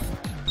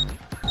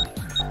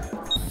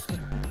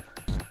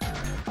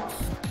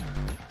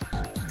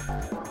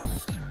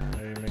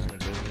 Are you making a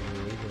digital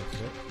legal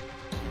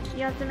 6?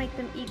 You have to make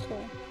them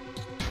equal.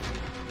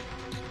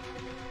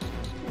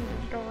 In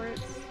digital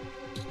roots.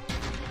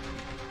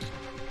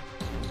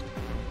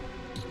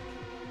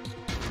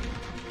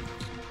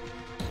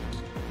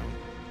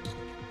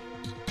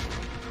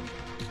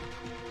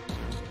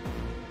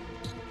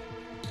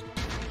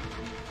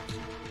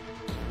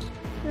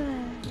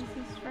 This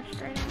is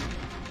frustrating.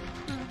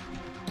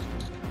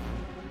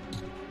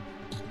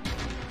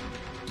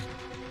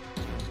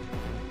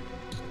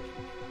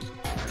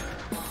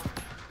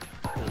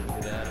 Does it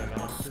get added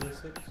on to the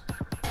 6?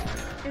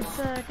 It's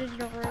a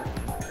digital root.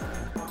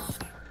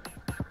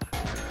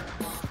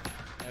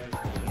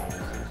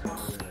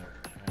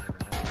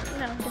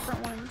 No,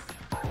 different ones.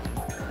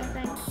 I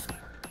think.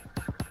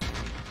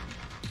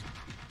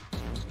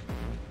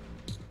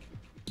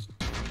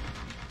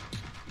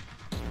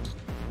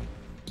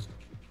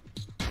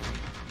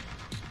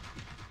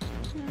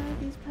 None of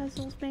these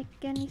puzzles make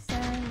any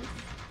sense.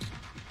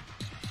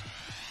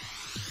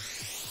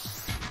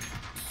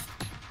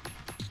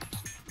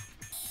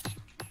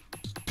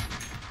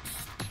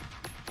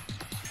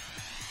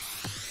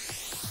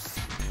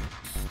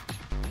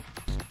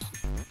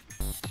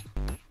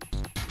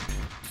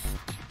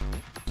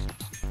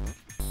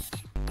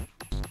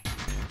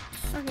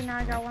 Okay, now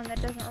I got one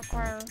that doesn't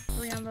require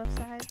 3 on both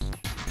sides.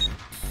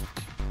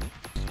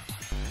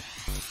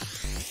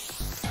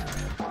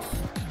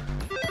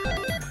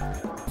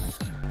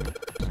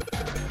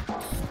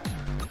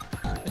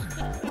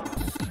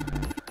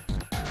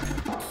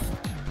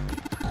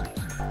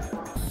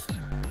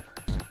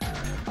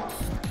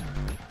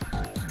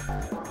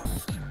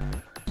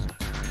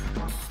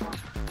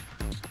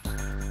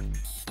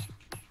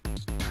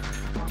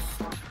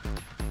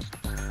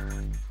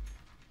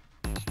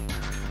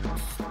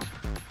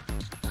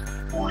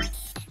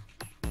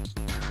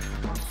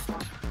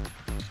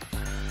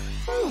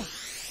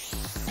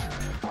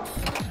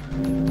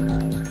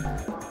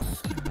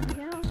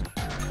 Yeah.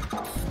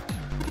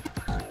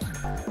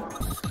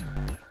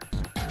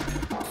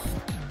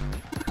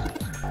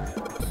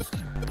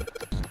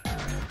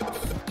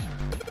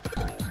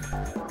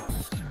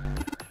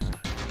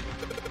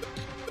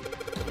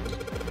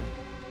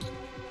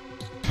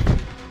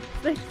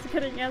 Thanks for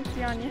getting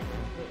antsy on you.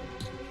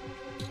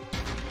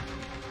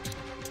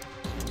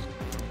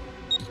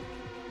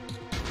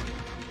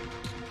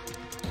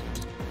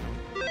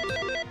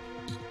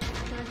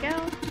 Here we go.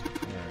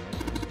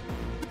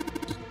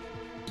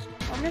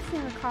 I'm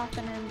missing the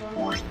coffin emblem.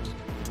 Let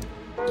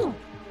me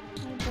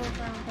go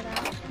around for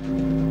that.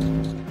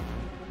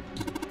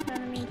 So in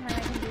the meantime, I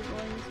can do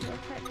balloons real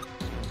quick.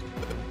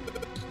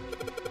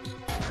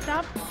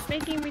 Stop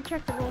making me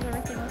check the rules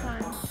every single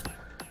time.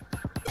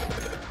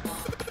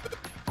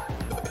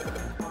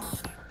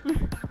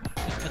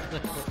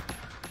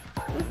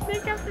 Does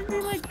Snake have to be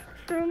like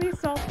truly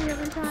salty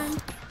every time?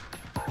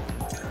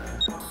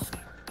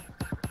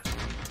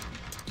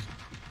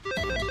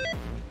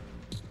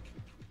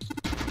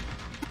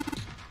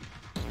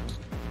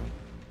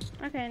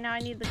 Okay, now I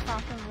need the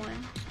coffin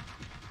one.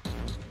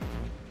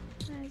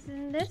 As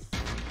in this.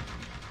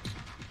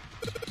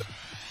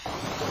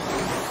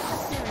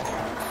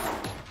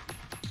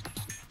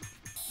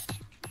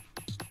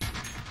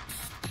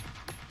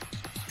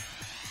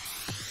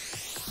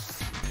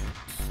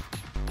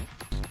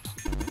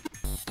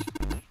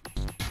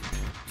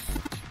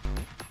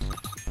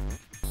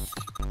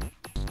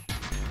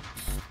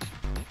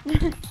 Here we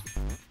go.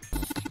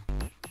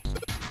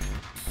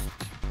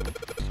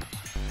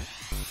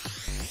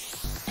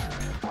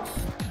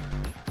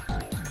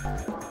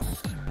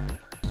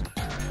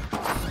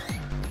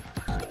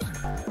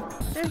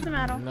 There's the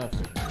medal.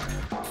 Nothing.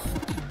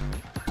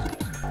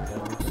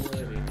 Wasn't the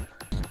lady.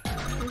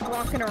 He's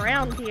walking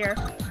around here.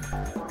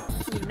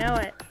 You know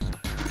it.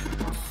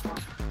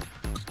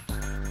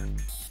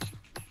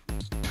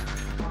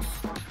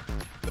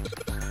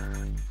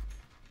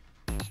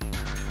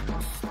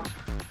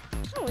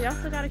 Oh, we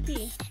also got a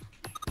key.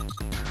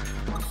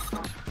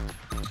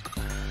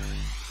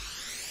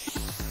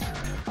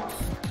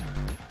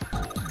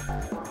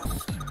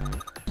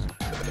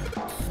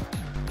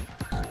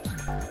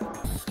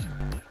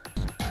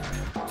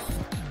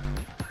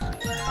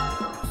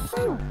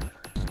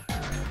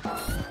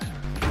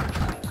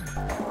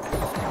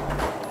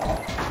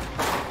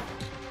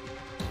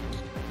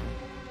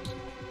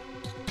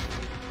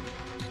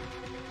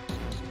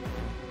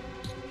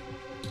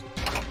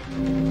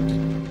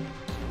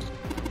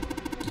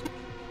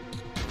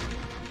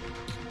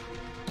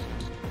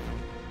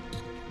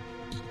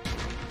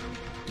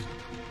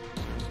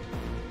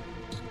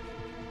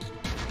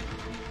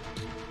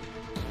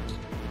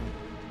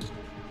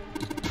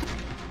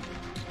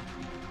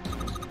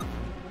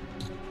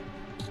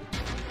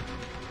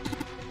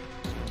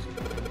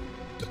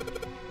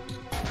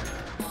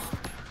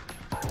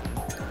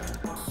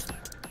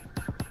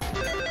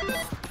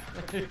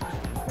 You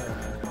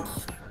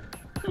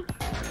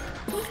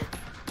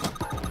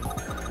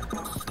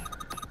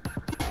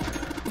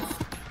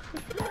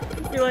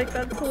like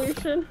that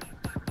solution?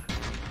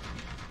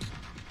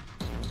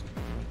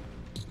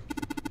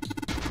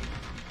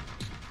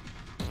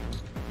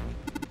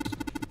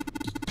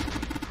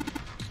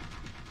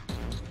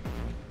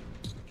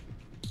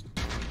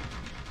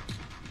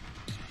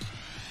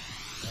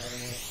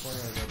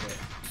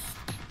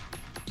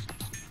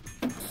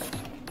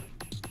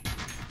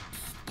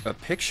 A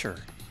picture.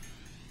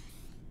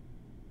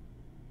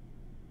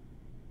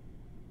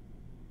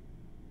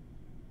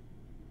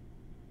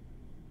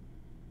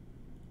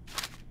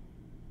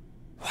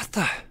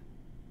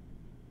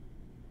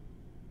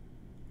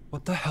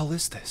 What the hell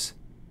is this?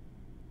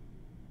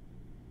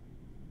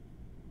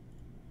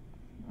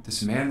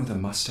 This man with a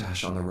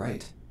mustache on the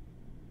right.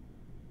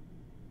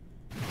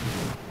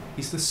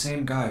 He's the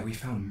same guy we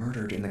found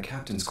murdered in the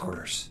captain's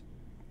quarters.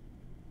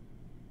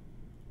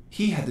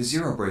 He had the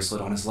Zero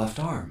bracelet on his left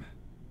arm.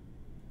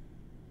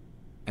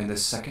 And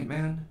this second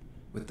man,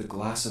 with the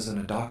glasses and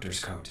a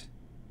doctor's coat.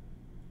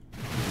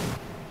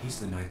 He's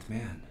the ninth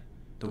man,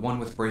 the one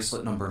with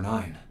bracelet number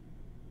 9.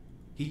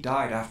 He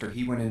died after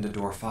he went into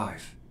door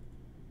 5.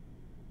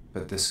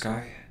 But this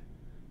guy,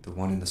 the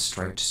one in the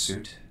striped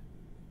suit?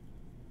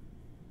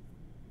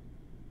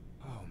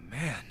 Oh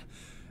man,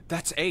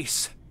 that's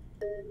Ace.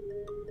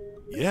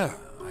 Yeah,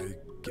 I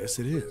guess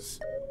it is.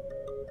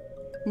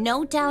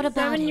 No doubt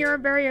about 7, it. you're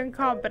very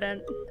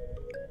incompetent.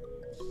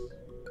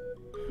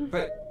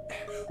 But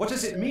what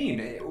does it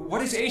mean?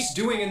 What is Ace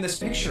doing in this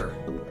picture?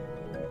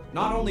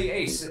 Not only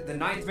Ace, the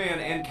ninth man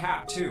and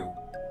Cap too.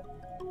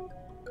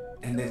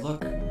 And they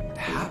look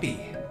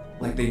happy,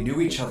 like they knew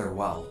each other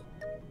well.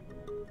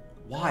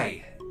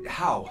 Why?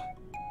 How?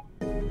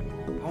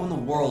 How in the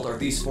world are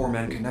these 4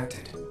 men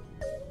connected?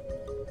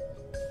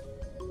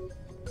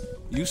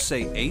 You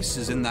say Ace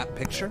is in that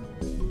picture?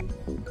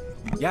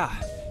 Yeah,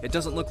 it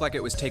doesn't look like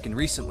it was taken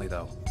recently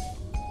though.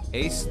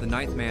 Ace, the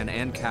ninth man,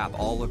 and Cap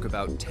all look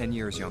about 10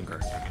 years younger.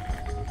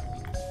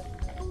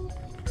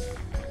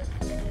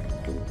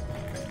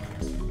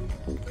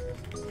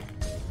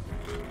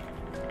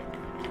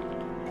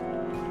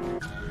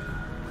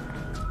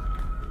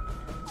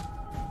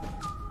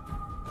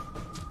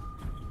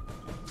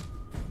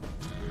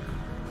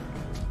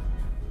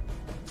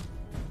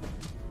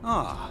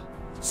 Ah,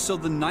 so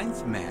the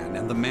ninth man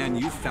and the man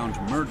you found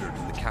murdered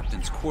in the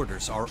captain's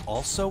quarters are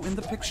also in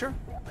the picture?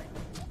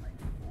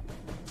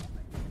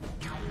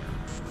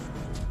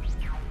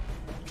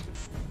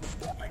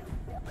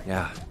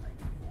 Yeah.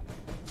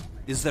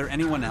 Is there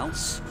anyone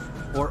else?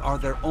 Or are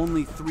there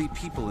only 3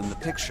 people in the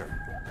picture?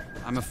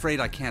 I'm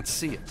afraid I can't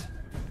see it.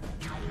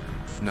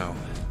 No,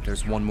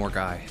 there's one more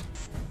guy.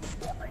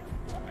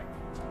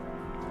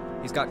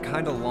 He's got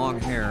kinda long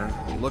hair,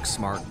 he looks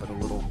smart, but a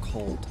little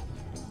cold.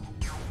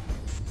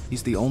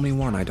 He's the only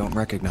one I don't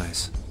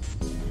recognize.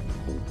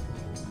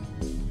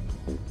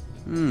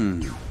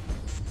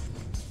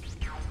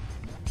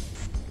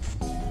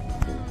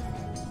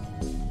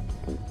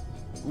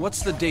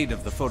 What's the date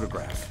of the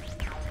photograph?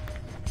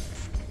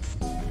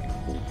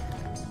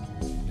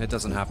 It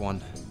doesn't have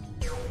one.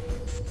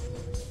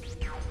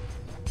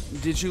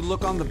 Did you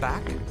look on the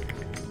back?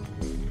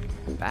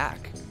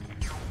 Back?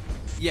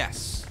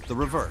 Yes, the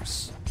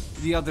reverse.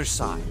 The other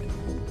side.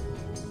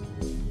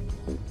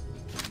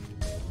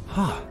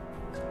 Huh.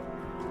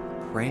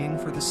 Praying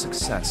for the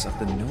success of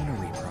the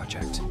Nonary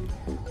project.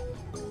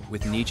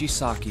 With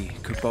Nijisaki,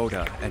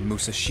 Kubota, and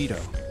Musashido.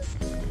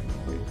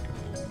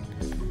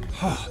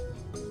 Huh.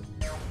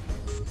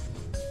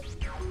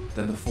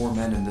 Then the 4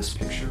 men in this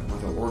picture were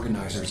the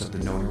organizers of the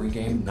Nonary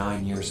game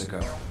 9 years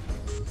ago.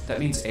 That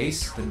means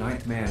Ace, the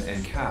ninth man,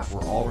 and Cap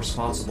were all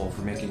responsible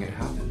for making it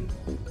happen.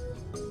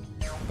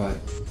 But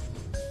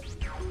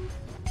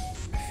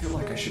I feel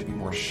like I should be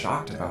more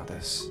shocked about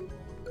this.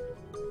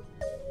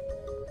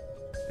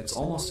 It's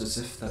almost as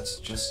if that's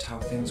just how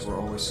things were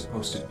always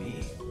supposed to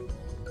be.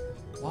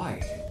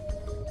 Why?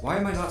 Why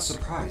am I not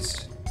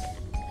surprised?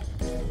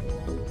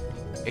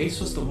 Ace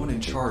was the one in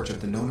charge of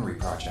the Nonary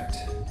project,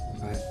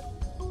 but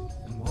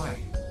why?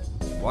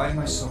 Why am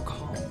I so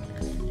calm?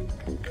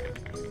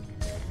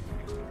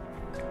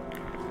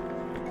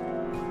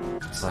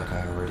 It's like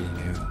I already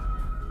knew.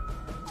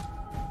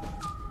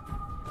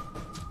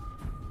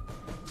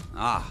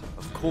 Ah,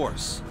 of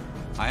course.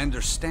 I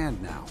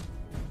understand now.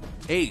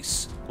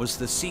 Ace was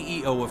the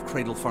CEO of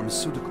Cradle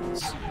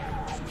Pharmaceuticals.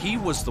 He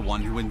was the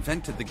one who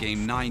invented the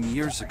game 9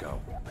 years ago.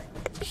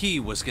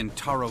 He was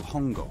Gentaro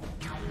Hongo.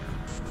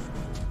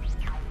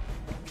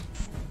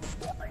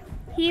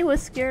 He was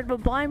scared of a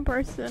blind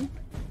person.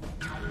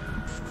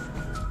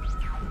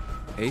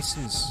 Ace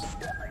is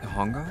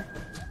Hongo?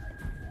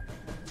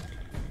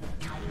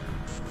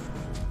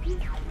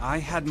 I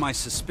had my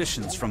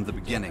suspicions from the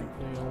beginning.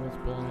 They always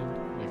blind.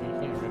 Like, you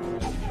can't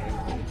recognize the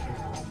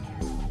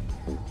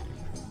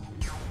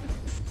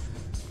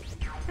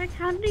Like,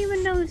 how did you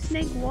even know who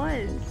Snake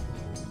was?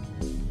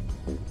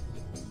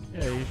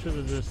 Yeah, you should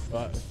have just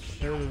thought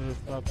that was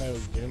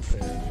Junpei or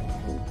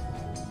something.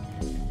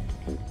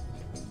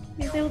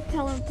 He's was able to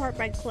tell them apart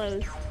by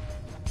clothes.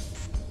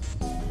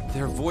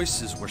 Their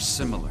voices were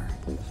similar.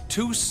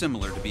 Too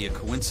similar to be a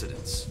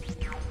coincidence.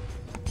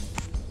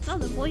 Oh,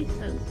 the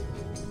voices.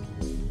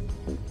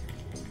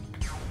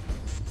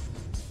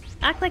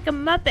 Act like a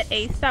Muppet,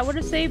 Ace. That would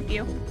have saved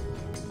you.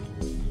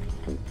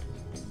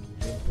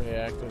 Junpei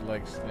acted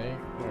like Snake,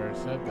 or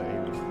said that he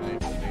was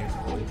Snake, and Ace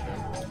believed him.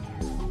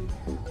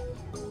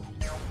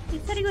 He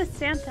said he was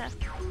Santa.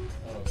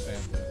 Oh,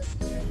 Santa.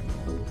 Yeah.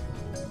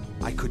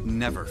 I could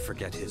never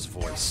forget his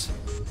voice.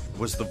 It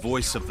was the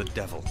voice of the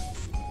devil.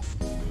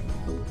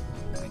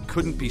 I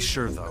couldn't be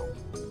sure, though.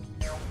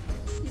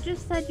 You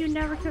just said you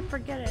never could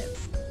forget it,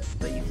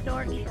 but you still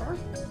aren't sure?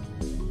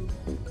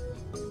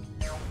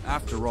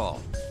 After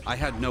all, I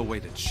had no way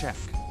to check.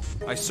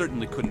 I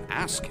certainly couldn't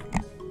ask him.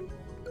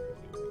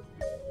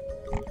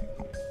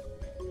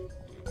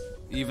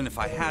 Even if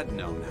I had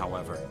known,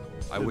 however,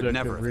 I would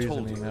never have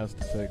told reasoning you. has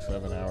to take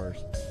 7 hours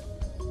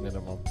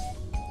minimum.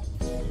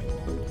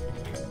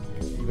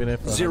 Even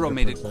if Zero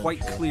made it 100% quite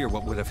sure. clear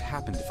what would have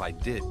happened if I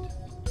did.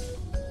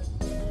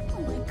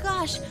 Oh my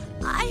gosh,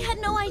 I had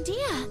no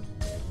idea.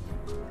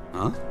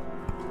 Huh?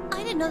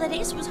 I didn't know that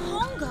Ace was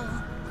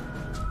Hongo.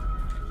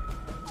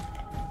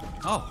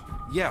 Oh,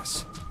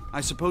 yes.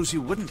 I suppose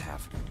you wouldn't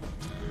have.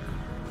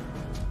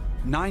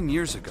 9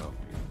 years ago,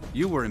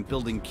 you were in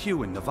Building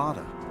Q in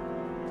Nevada.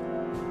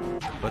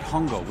 But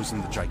Hongo was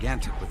in the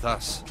Gigantic with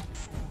us.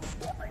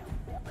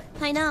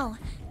 I know.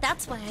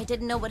 That's why I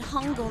didn't know what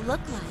Hongo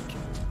looked like.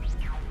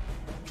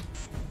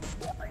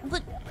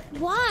 But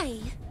why?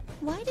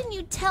 Why didn't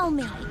you tell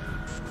me?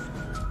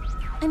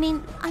 I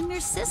mean, I'm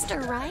your sister,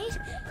 right?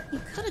 You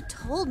could have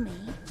told me.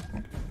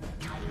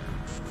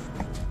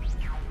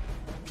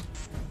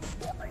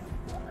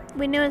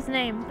 We knew his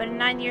name, but in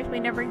 9 years we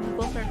never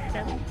Google searched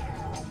him.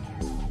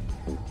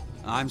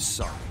 I'm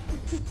sorry.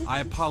 I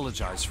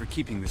apologize for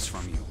keeping this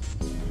from you.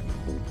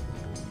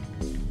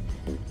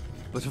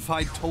 But if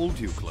I'd told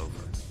you,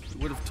 Clover, you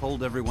would have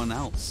told everyone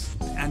else.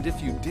 And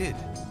if you did,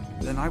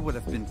 then I would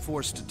have been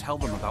forced to tell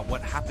them about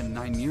what happened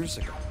 9 years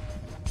ago.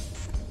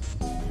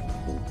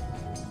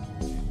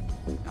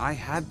 I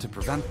had to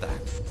prevent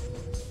that.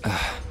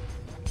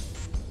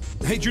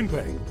 Hey,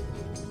 Junpei.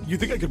 You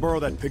think I could borrow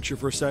that picture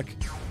for a sec?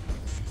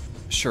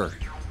 Sure.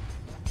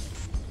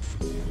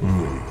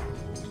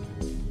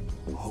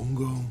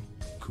 Hongo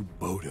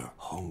Kubota.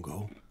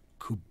 Hongo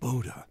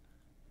Kubota.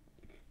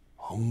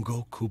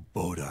 Hongo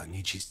Kubota.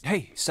 Nichi.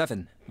 Hey,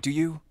 Seven, do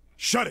you...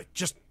 Shut it!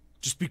 Just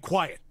be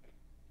quiet.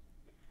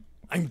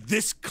 I'm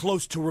this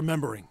close to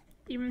remembering.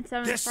 Even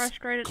Seven's This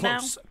frustrated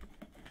close.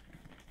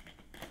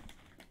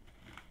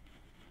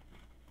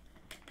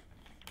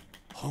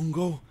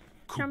 Hongo now.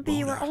 Kubota. Trumpy,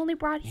 you were only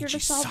brought here to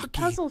solve the Nichisaki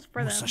puzzles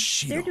for them.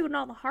 Musashido. They're doing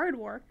all the hard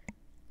work.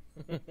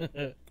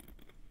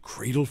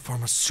 Cradle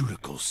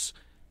Pharmaceuticals.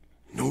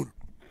 No.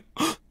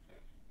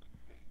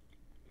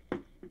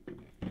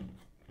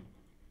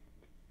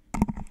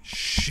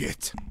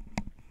 Shit.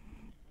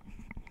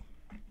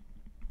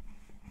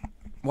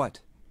 What?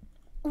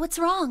 What's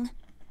wrong?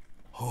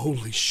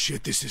 Holy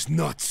shit, this is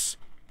nuts.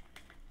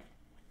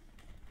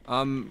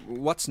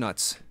 What's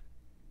nuts?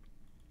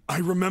 I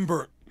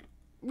remember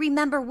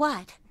Remember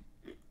what?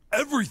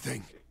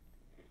 everything.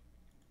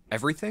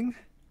 Everything?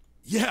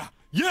 Yeah,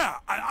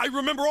 I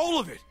remember all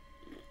of it.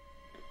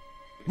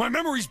 My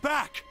memory's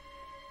back.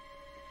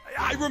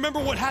 I remember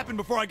what happened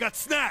before I got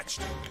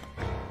snatched.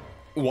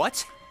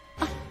 What?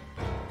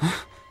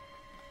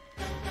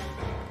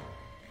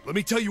 Let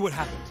me tell you what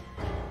happened.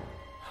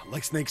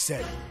 Like Snake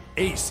said,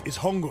 Ace is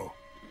Hongo.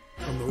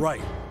 From the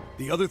right,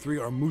 the other three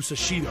are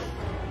Musashido,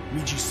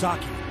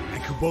 Mijisaki,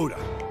 and Kubota.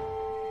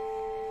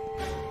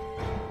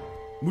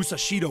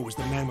 Musashido was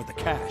the man with the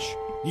cash.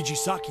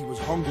 Nijisaki was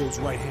Hongo's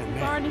right-hand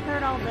We've already man.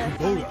 heard all this.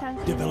 How many Kubota times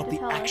do you need developed to the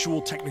tell us?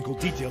 actual technical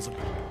details of it.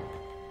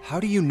 How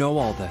do you know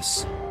all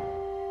this?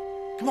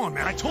 Come on,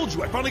 man, I told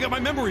you, I finally got my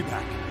memory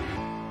back.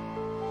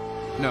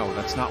 No,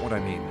 that's not what I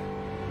mean.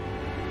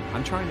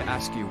 I'm trying to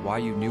ask you why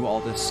you knew all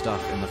this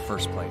stuff in the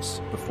first place,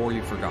 before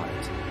you forgot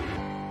it.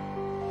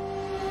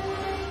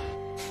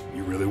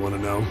 You really want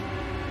to know?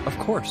 Of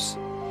course.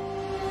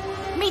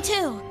 Me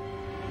too.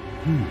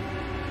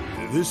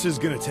 This is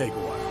gonna take a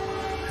while.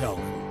 Hell,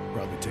 it'll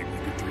probably take me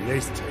a good 3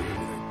 days to tell you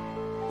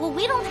everything. Well,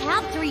 we don't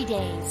have 3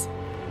 days.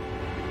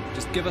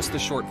 Just give us the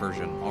short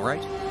version,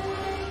 alright?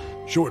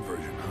 Short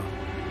version,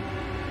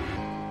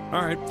 huh?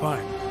 Alright,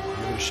 fine.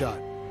 Give it a shot.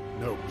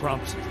 No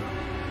promises, though.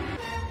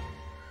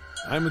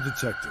 I'm a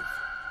detective.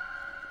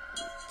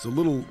 It's a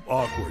little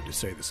awkward to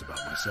say this about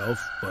myself,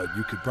 but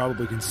you could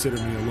probably consider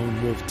me a lone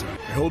wolf type.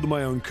 I hold to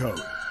my own code,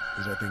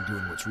 because I think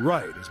doing what's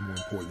right is more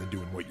important than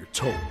doing what you're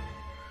told.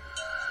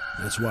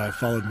 That's why I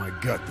followed my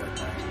gut that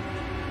night.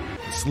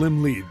 A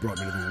slim lead brought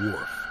me to the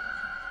wharf.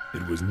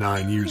 It was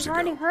 9 years We've ago.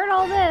 already heard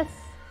all this.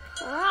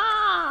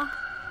 Rah!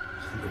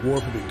 The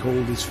wharf had been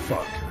cold as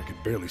fuck, and I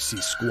could barely see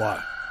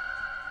squat.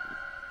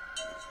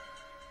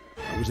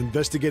 I was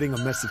investigating a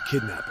mess of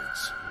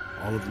kidnappings,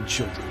 all of them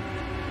children.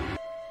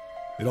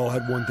 It all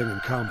had one thing in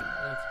common.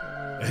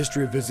 A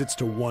history of visits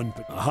to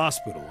a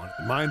hospital.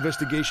 My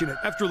investigation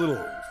after a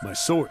little, my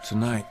sword.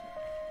 Tonight.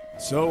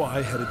 So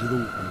I headed to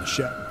the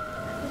shadow.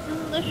 This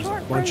is the There's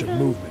short a bunch version. of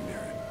movement near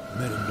it.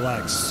 Men in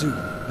black suit.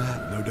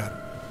 No doubt.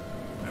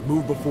 I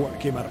moved before I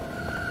came out of...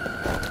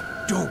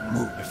 Don't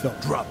move. I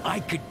felt drop. I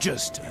could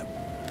just... I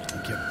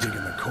kept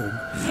digging the comb.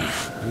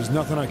 There was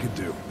nothing I could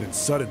do. Then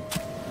suddenly,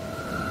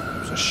 there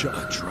was a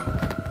shot. A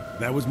drop.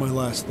 That was my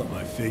last thought.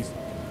 My face.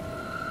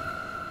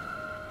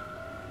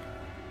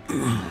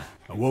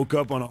 I woke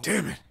up on a...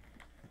 Damn it!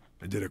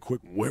 I did a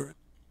quick wear it.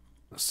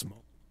 A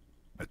smoke.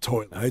 A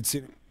toilet. I'd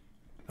seen it.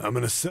 I'm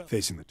in a cell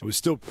facing the... It was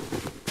still...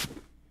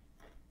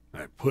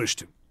 I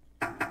pushed him.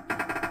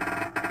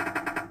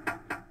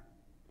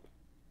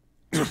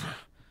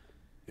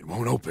 It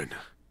won't open.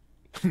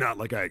 Not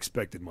like I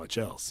expected much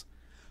else.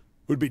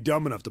 Would be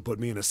dumb enough to put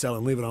me in a cell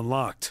and leave it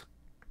unlocked.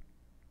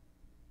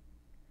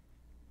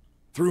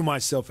 Threw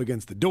myself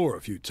against the door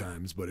a few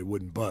times, but it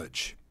wouldn't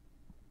budge.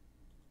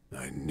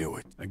 I knew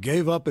it. I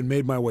gave up and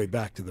made my way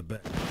back to the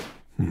bed.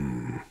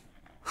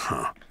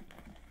 Huh.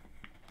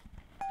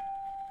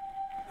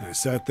 I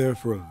sat there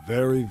for a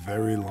very,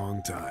 very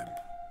long time.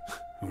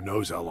 Who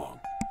knows how long.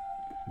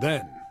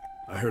 Then,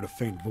 I heard a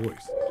faint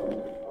voice.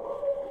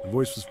 The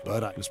voice was,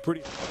 but I was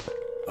pretty...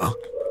 Huh?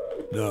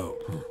 No.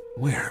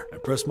 Where? I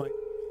pressed my...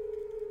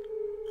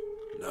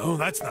 No,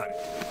 that's not it.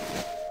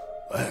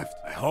 Left.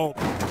 I hauled.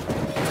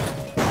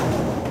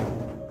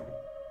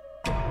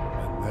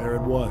 And there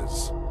it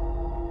was.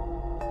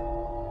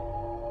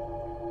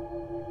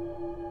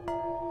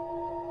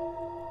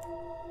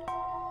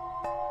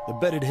 The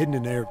bed had hidden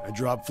an air. I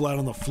dropped flat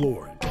on the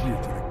floor and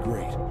peered through the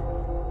grate.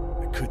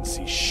 I couldn't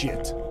see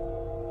shit.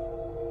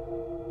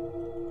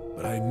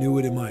 But I knew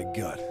it in my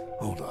gut.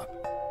 Hold up.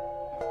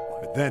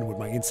 But then what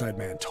my inside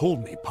man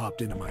told me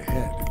popped into my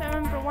head. I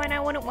remember when I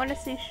wouldn't want to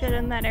see shit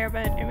in that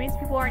airbed. It means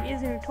people aren't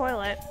using the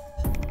toilet.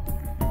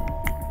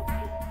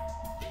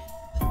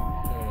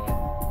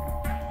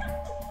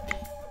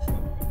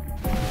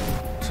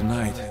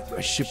 Tonight,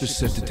 a ship is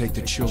set to take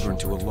the children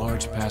to a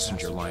large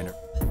passenger liner.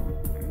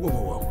 Whoa,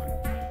 whoa, whoa.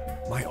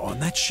 Am I on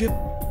that ship?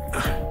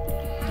 Didn't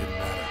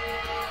matter.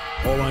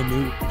 All I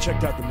knew, I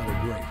checked out the metal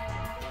grate.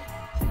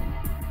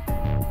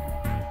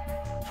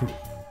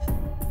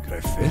 Could I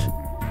fit?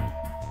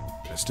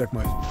 I stuck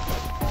my...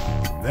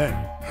 Then...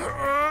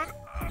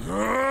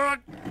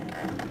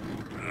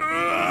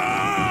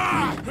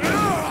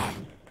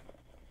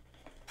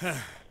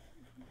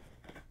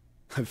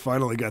 I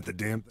finally got the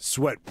damn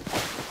sweat.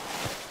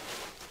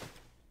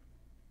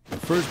 The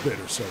first bit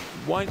or so.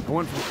 Why? I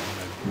went for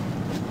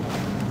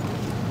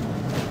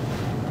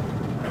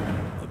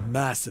a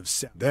massive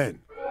sound.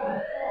 Then...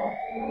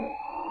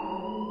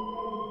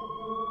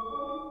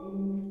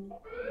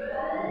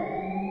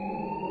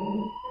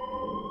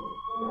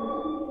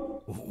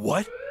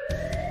 What?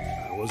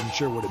 I wasn't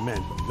sure what it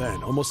meant, but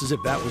then, almost as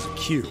if that was a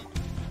cue,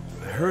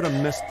 I heard a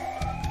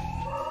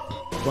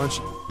bunch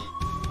of...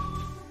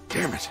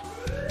 Damn it!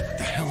 What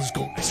the hell is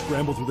going... I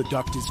scrambled through the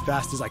duct as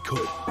fast as I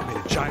could. I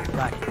made a giant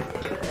racket.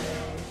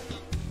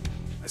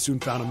 I soon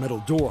found a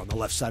metal door on the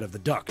left side of the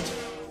duct.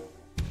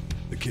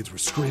 The kids were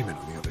screaming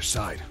on the other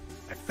side.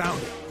 I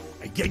found it.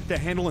 I yanked the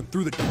handle and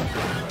threw the door.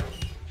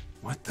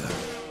 What the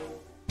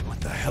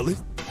hell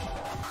is...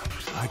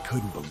 I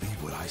couldn't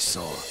believe what I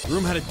saw. The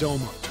room had a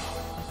dome up top.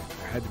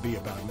 There had to be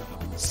about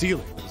enough. The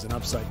ceiling was an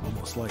upside,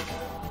 almost like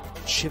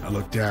a shit. I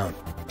looked down.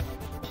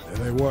 There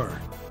they were.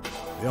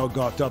 They all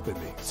gawked up at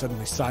me,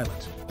 suddenly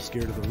silent.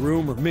 Scared of the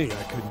room or me,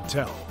 I couldn't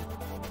tell.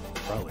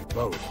 Probably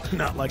both.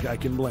 Not like I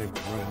can blame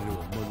them running into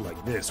a mug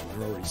like this when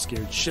they're already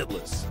scared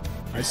shitless.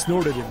 I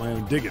snorted at my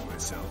own dig at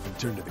myself and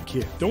turned to the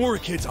kid. Don't worry,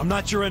 kids, I'm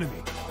not your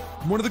enemy.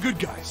 I'm one of the good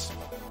guys.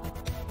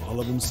 All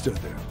of them stood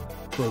there,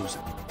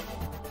 frozen.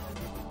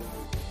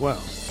 Well,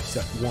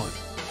 except one.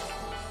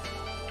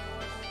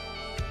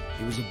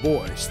 He was a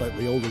boy,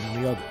 slightly older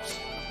than the others,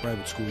 in a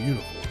private school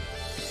uniform.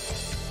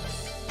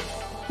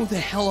 Who the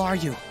hell are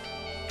you?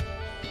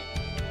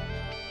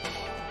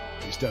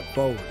 He stepped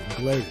forward and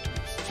glared at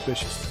me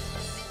suspiciously.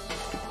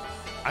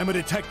 I'm a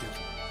detective.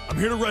 I'm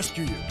here to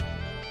rescue you.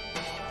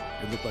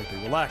 It looked like they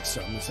relaxed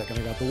some the second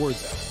I got the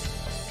words out.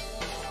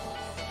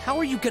 How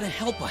are you gonna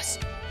help us?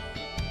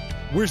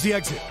 Where's the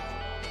exit?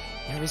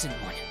 There isn't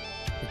one.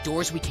 The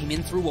doors we came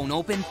in through won't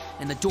open,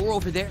 and the door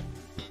over there...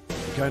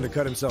 He kind of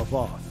cut himself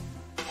off.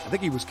 I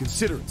think he was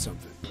considering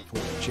something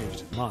before he changed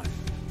his mind.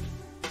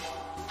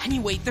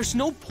 Anyway, there's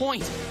no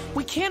point.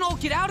 We can't all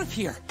get out of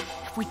here.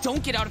 If we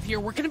don't get out of here,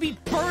 we're gonna be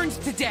burned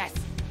to death.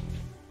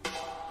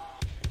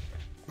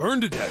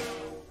 Burned to death?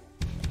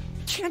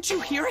 Can't you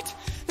hear it?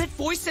 That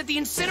voice said the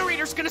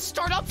incinerator's gonna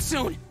start up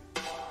soon.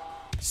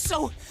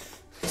 So...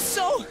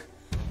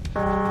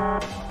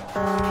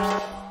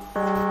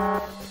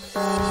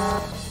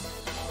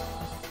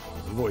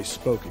 The voice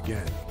spoke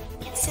again.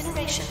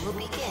 Incineration will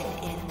begin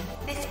in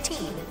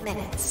 15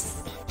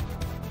 minutes.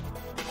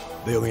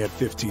 They only had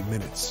 15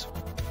 minutes.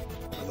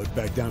 I looked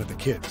back down at the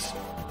kids.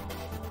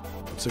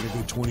 Looks like a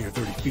good 20 or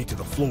 30 feet to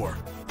the floor.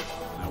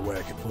 No way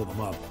I could pull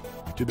them up.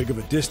 Too big of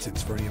a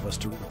distance for any of us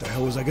to... What the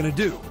hell was I gonna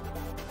do?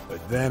 But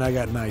then I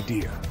got an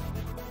idea.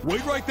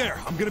 Wait right there.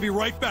 I'm gonna be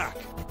right back.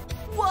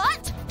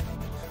 What?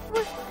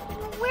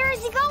 Where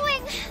is he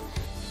going?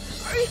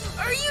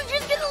 Are you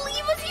just gonna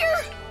leave us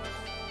here?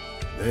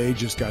 They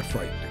just got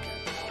frightened again.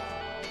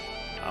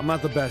 I'm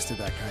not the best at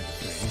that kind of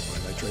thing,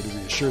 but I tried to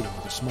reassure them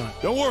with a smile.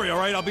 Don't worry, all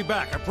right? I'll be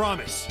back, I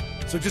promise.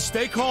 So just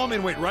stay calm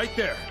and wait right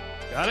there.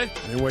 Got it?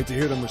 I didn't wait to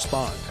hear them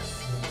respond.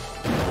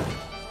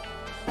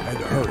 I had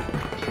to hurry.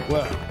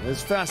 Well,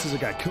 as fast as a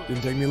guy could.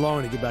 Didn't take me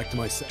long to get back to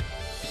my set.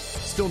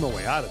 Still no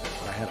way out of it,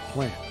 but I had a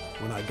plan.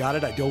 When I got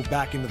it, I dove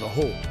back into the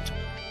hold.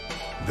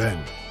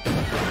 Then...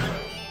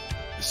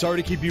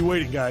 Sorry to keep you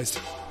waiting, guys.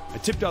 I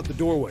tipped out the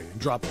doorway and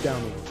dropped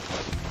down the room.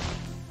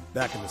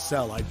 Back in the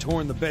cell, I'd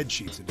torn the bed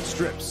sheets into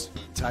strips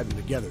and tied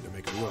them together to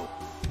make a rope.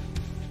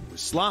 It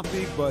was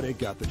sloppy, but it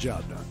got the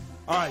job done.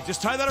 All right,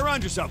 just tie that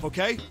around yourself,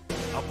 okay?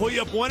 I'll pull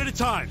you up one at a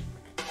time.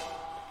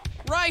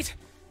 Right!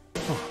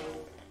 Huh.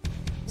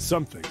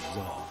 Something was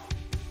off.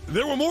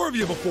 There were more of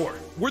you before.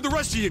 Where'd the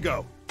rest of you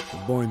go? The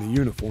boy in the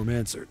uniform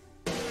answered.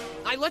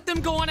 I let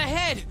them go on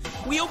ahead.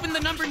 We opened the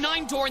number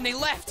 9 door and they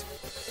left.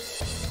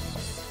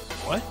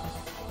 What?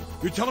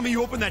 You're telling me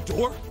you opened that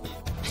door?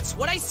 That's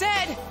what I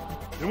said!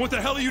 Then what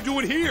the hell are you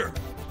doing here?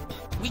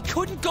 We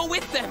couldn't go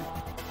with them.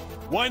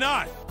 Why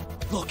not?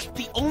 Look,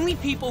 the only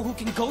people who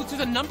can go through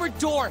the numbered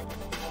door...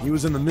 He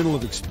was in the middle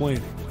of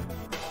explaining when...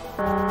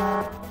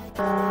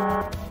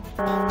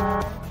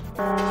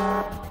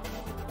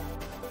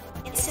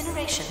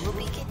 Incineration will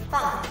begin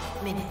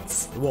 5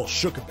 minutes. The wall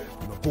shook a bit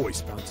from the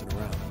voice bouncing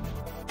around.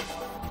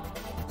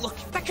 Look,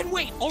 that can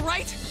wait, all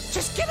right?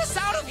 Just get us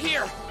out of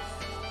here!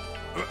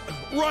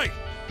 Right!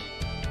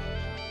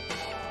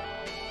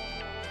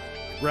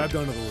 I grabbed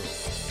onto the rope.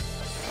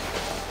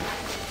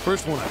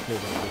 First one I pulled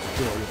up was a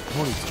girl with a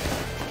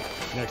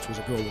ponytail. Next was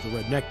a girl with a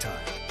red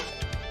necktie.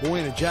 A boy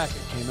in a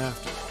jacket came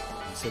after her.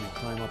 He said he'd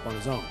climb up on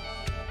his own.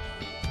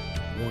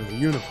 The boy in the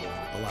uniform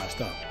was the last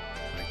up.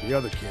 Like the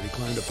other kid, he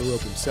climbed up the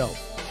rope himself.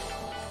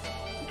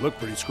 He looked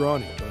pretty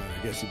scrawny, but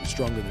I guess he was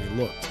stronger than he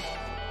looked.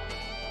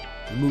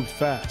 He moved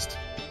fast,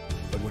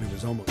 but when he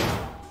was almost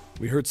done,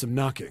 we heard some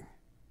knocking.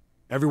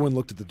 Everyone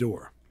looked at the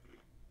door.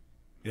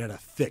 It had a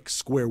thick,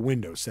 square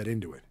window set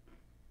into it.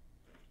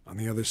 On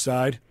the other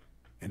side,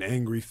 an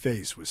angry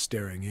face was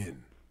staring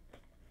in.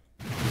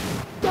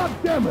 God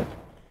damn it!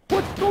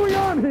 What's going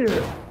on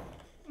here?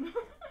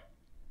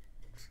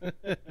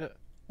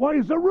 Why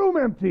is the room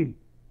empty?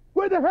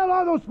 Where the hell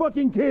are those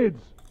fucking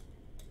kids?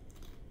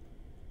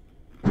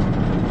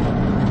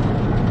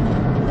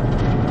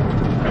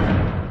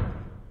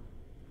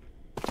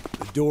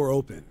 The door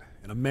opened,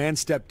 and a man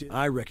stepped in.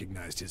 I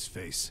recognized his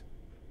face.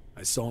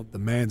 I saw the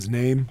man's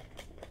name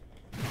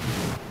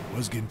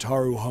was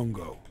Gintaro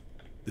Hongo,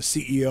 the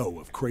CEO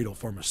of Cradle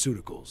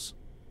Pharmaceuticals.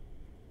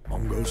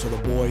 Hongo saw the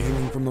boy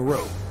hanging from the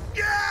rope.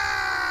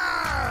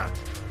 Yeah!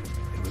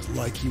 It was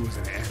like he was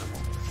an animal.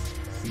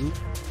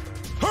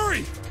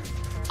 Hurry!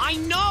 I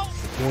know!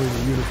 The boy in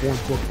the uniform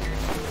booked.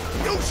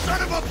 You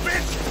son of a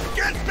bitch!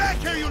 Get back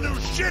here, you little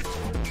shit!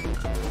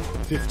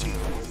 15.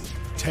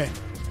 10.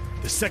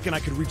 The second I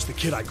could reach the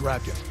kid, I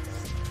grabbed him.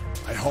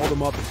 I hauled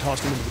him up and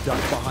tossed him into the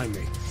duct behind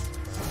me.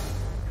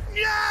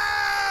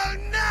 No!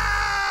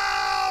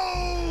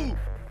 No!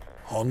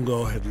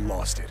 Hongo had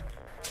lost it.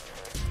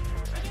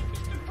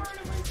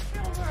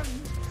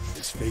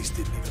 His face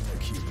didn't even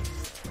look human.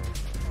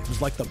 It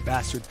was like the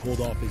bastard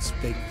pulled off his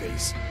fake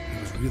face. He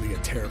was really a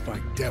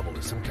terrifying devil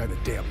or some kind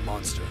of damn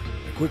monster.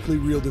 I quickly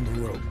reeled in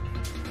the rope,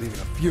 leaving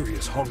a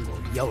furious Hongo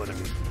yelling at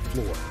me from the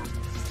floor.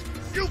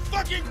 You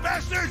fucking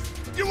bastard!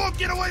 You won't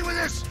get away with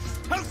this!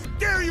 How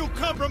dare you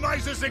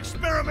compromise this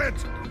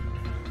experiment!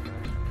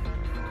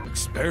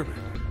 Experiment?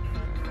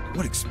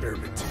 What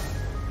experiment?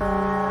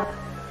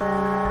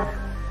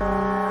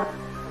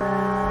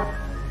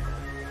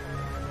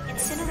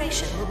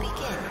 Incineration will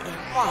begin in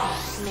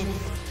 1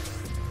 minute.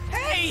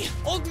 Hey,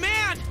 old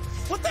man!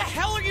 What the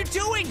hell are you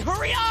doing?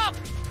 Hurry up!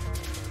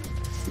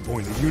 The boy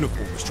in the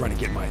uniform was trying to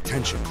get my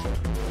attention.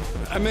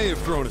 I may have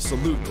thrown a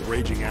salute in the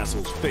raging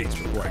asshole's face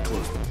before I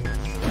closed it.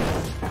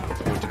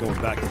 I went to going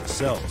back to the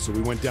cell, so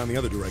we went down the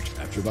other direction.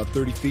 After about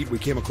 30 feet, we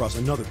came across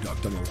another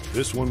duct on the left.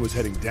 This one was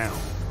heading down.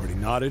 Artie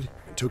nodded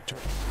and took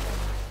turns.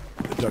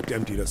 The duct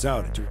emptied us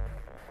out into...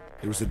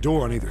 There was a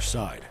door on either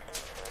side.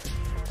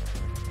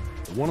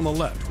 The one on the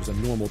left was a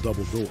normal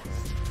double door,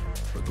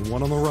 but the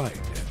one on the right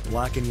had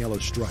black and yellow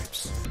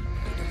stripes. The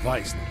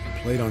device that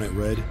the plate on it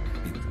read,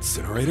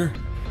 "Incinerator?"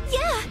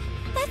 Yeah,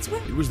 that's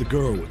where... It was the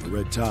girl with the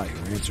red tie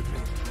who answered me.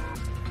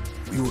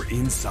 We were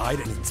inside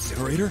an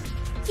incinerator?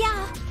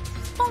 Yeah,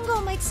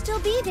 Hongo might still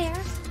be there.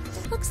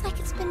 It looks like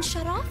it's been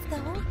shut off,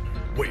 though.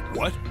 Wait,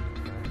 what?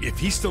 If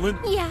he's still in...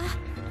 Yeah,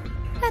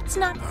 that's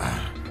not...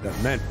 That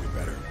meant we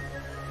better.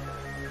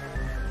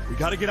 We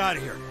gotta get out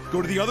of here.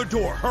 Go to the other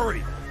door,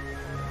 hurry!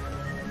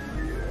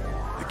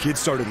 The kids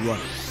started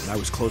running, and I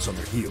was close on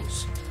their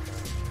heels.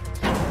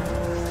 On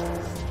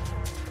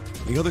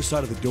the other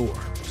side of the door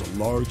was a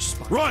large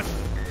spot. Run!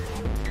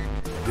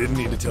 Didn't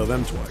need to tell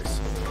them twice.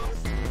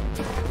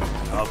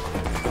 Up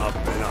and up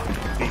and up,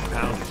 feet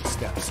pounding,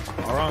 steps.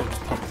 Our arms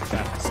pumping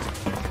fast.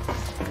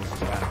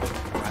 Round,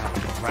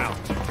 round,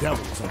 round. The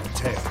devil was on the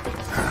tail.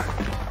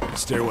 The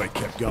stairway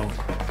kept going.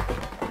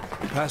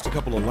 We passed a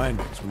couple of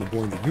landings when the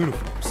boy in the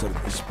uniform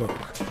suddenly spoke.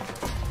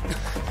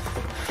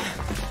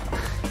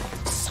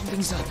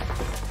 Something's up.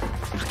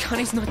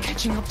 Akane's not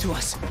catching up to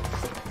us.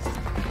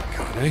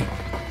 Akane?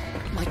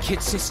 My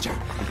kid sister.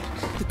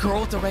 The girl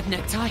with the red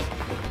necktie.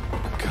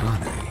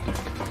 Akane.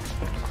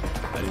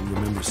 I didn't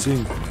remember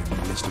seeing her name in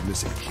the list of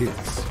missing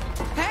kids.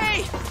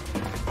 Hey!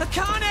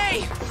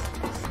 Akane!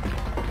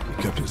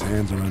 He kept his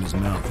hands around his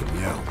mouth and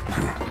yelled.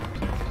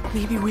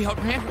 Maybe we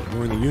outran her.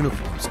 We're in the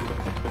uniforms still.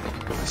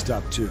 But I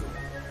stopped too.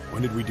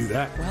 When did we do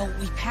that? Well,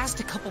 we passed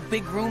a couple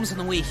big rooms on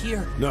the way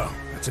here. No,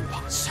 that's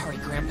impossible. Sorry,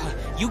 Grandpa.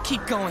 You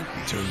keep going.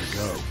 Turn to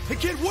go. Hey,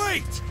 kid,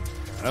 wait!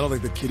 I don't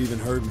think the kid even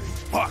heard me.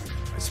 Fuck!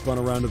 I spun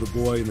around to the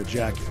boy in the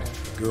jacket,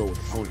 the girl with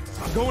the pony.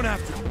 I'm going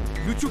after him.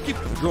 You two keep...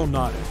 The girl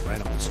nodded,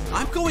 ran up.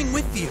 I'm going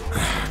with you.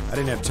 I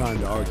didn't have time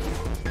to argue.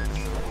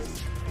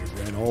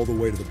 We ran all the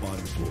way to the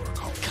bottom floor.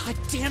 God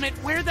damn it!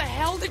 Where the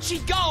hell did she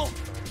go?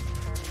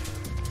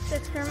 The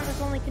experiment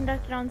was only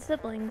conducted on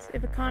siblings.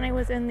 If Akane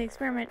was in the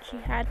experiment, she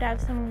had to have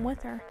someone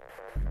with her.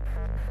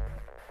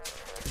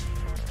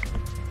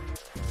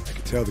 I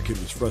could tell the kid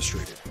was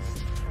frustrated.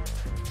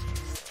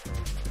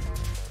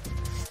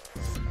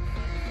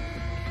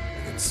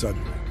 And then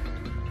suddenly...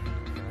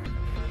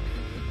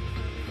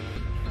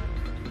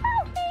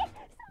 Help me!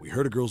 we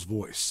heard a girl's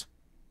voice.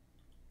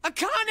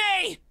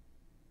 Akane!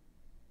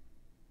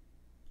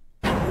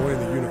 The boy in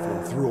the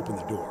uniform threw open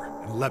the door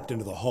and leapt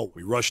into the hall.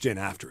 We rushed in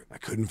after it. I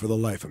couldn't for the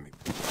life of me.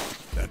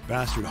 That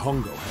bastard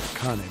Hongo had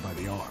Akane by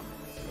the arm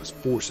and was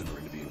forcing her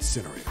into the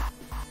incinerator.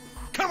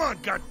 Come on,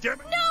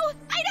 goddammit! No,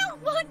 I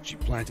don't want... She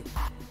planted me.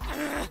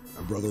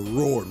 My brother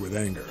roared with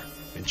anger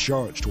and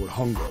charged toward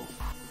Hongo.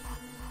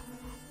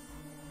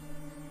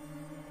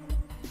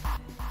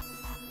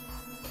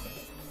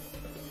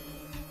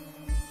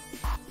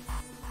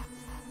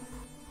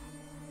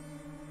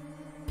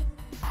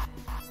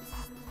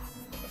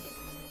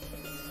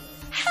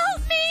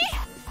 Help me!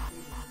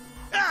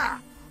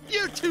 Ah!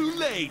 You're too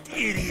late,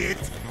 idiot!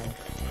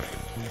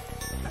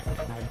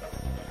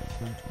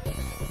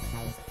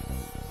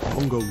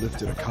 Hongo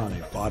lifted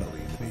Akane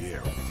bodily into the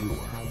air and threw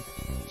her,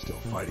 still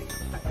fighting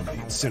him, into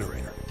the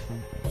incinerator.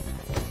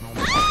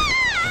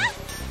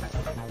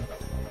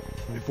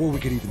 Before we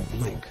could even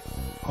blink,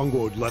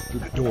 Hongo had leapt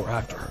through the door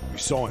after her. We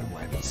saw him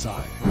land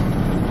inside.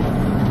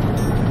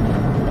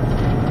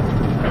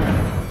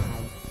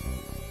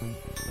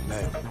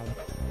 Then,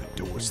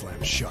 the door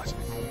slammed shut.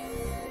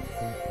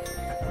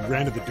 We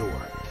ran to the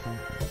door.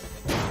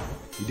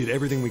 We did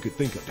everything we could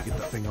think of to get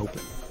the thing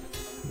open.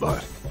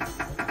 But...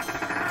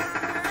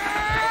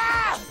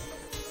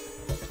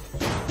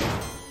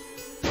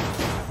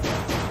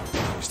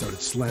 he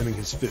started slamming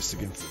his fists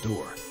against the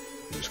door.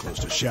 He was close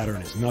to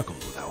shattering his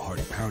knuckles with how hard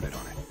he pounded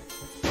on it.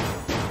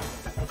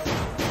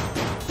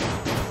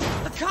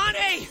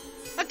 Akane!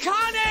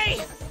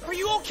 Akane! Are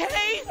you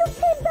okay? You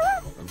came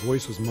back! Her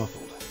voice was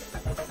muffled,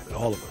 but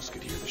all of us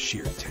could hear the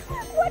sheer terror.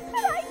 What should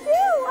I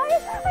do?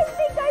 I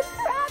think I'm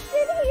trapped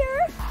in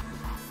here!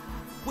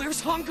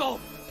 Where's Hongo?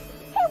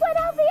 He went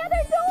out the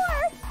other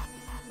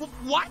door!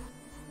 What?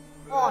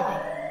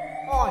 Warning.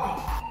 Warning.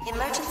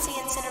 Emergency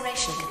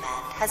incineration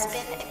command has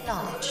been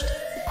acknowledged.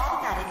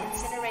 Automatic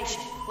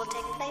incineration will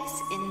take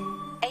place in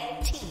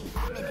 18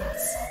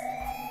 minutes.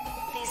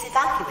 Please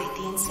evacuate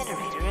the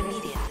incinerator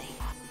immediately.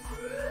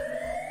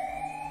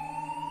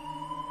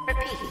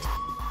 Repeat.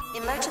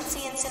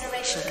 Emergency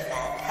incineration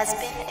command has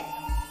been...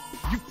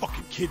 You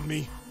fucking kidding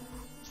me?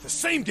 It's the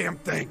same damn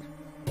thing!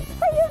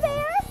 Are you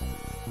there?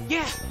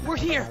 Yeah, we're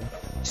here.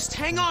 Just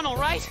hang on, all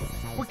right?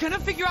 We're gonna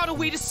figure out a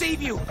way to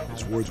save you.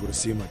 His words would have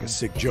seemed like a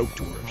sick joke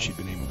to her if she'd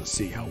been able to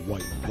see how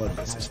white and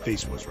bloodless his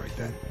face was right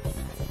then.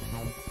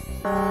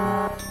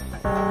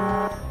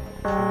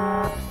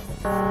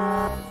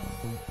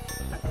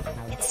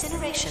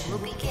 Incineration will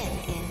begin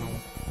in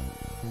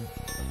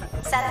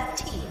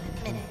 17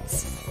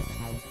 minutes.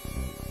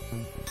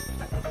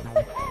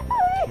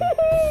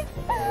 Please!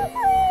 Please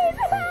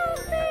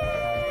help me!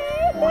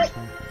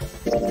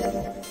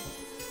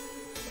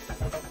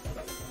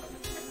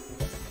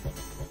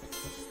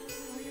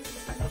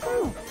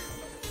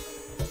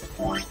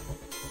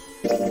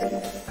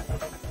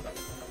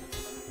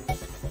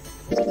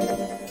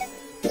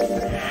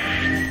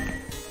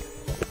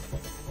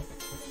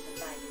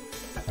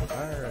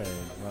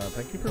 Alright,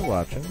 thank you for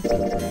watching.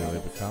 Feel free to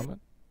leave a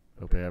comment.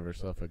 Hope you have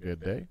yourself a good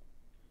day.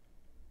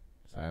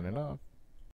 Signing off.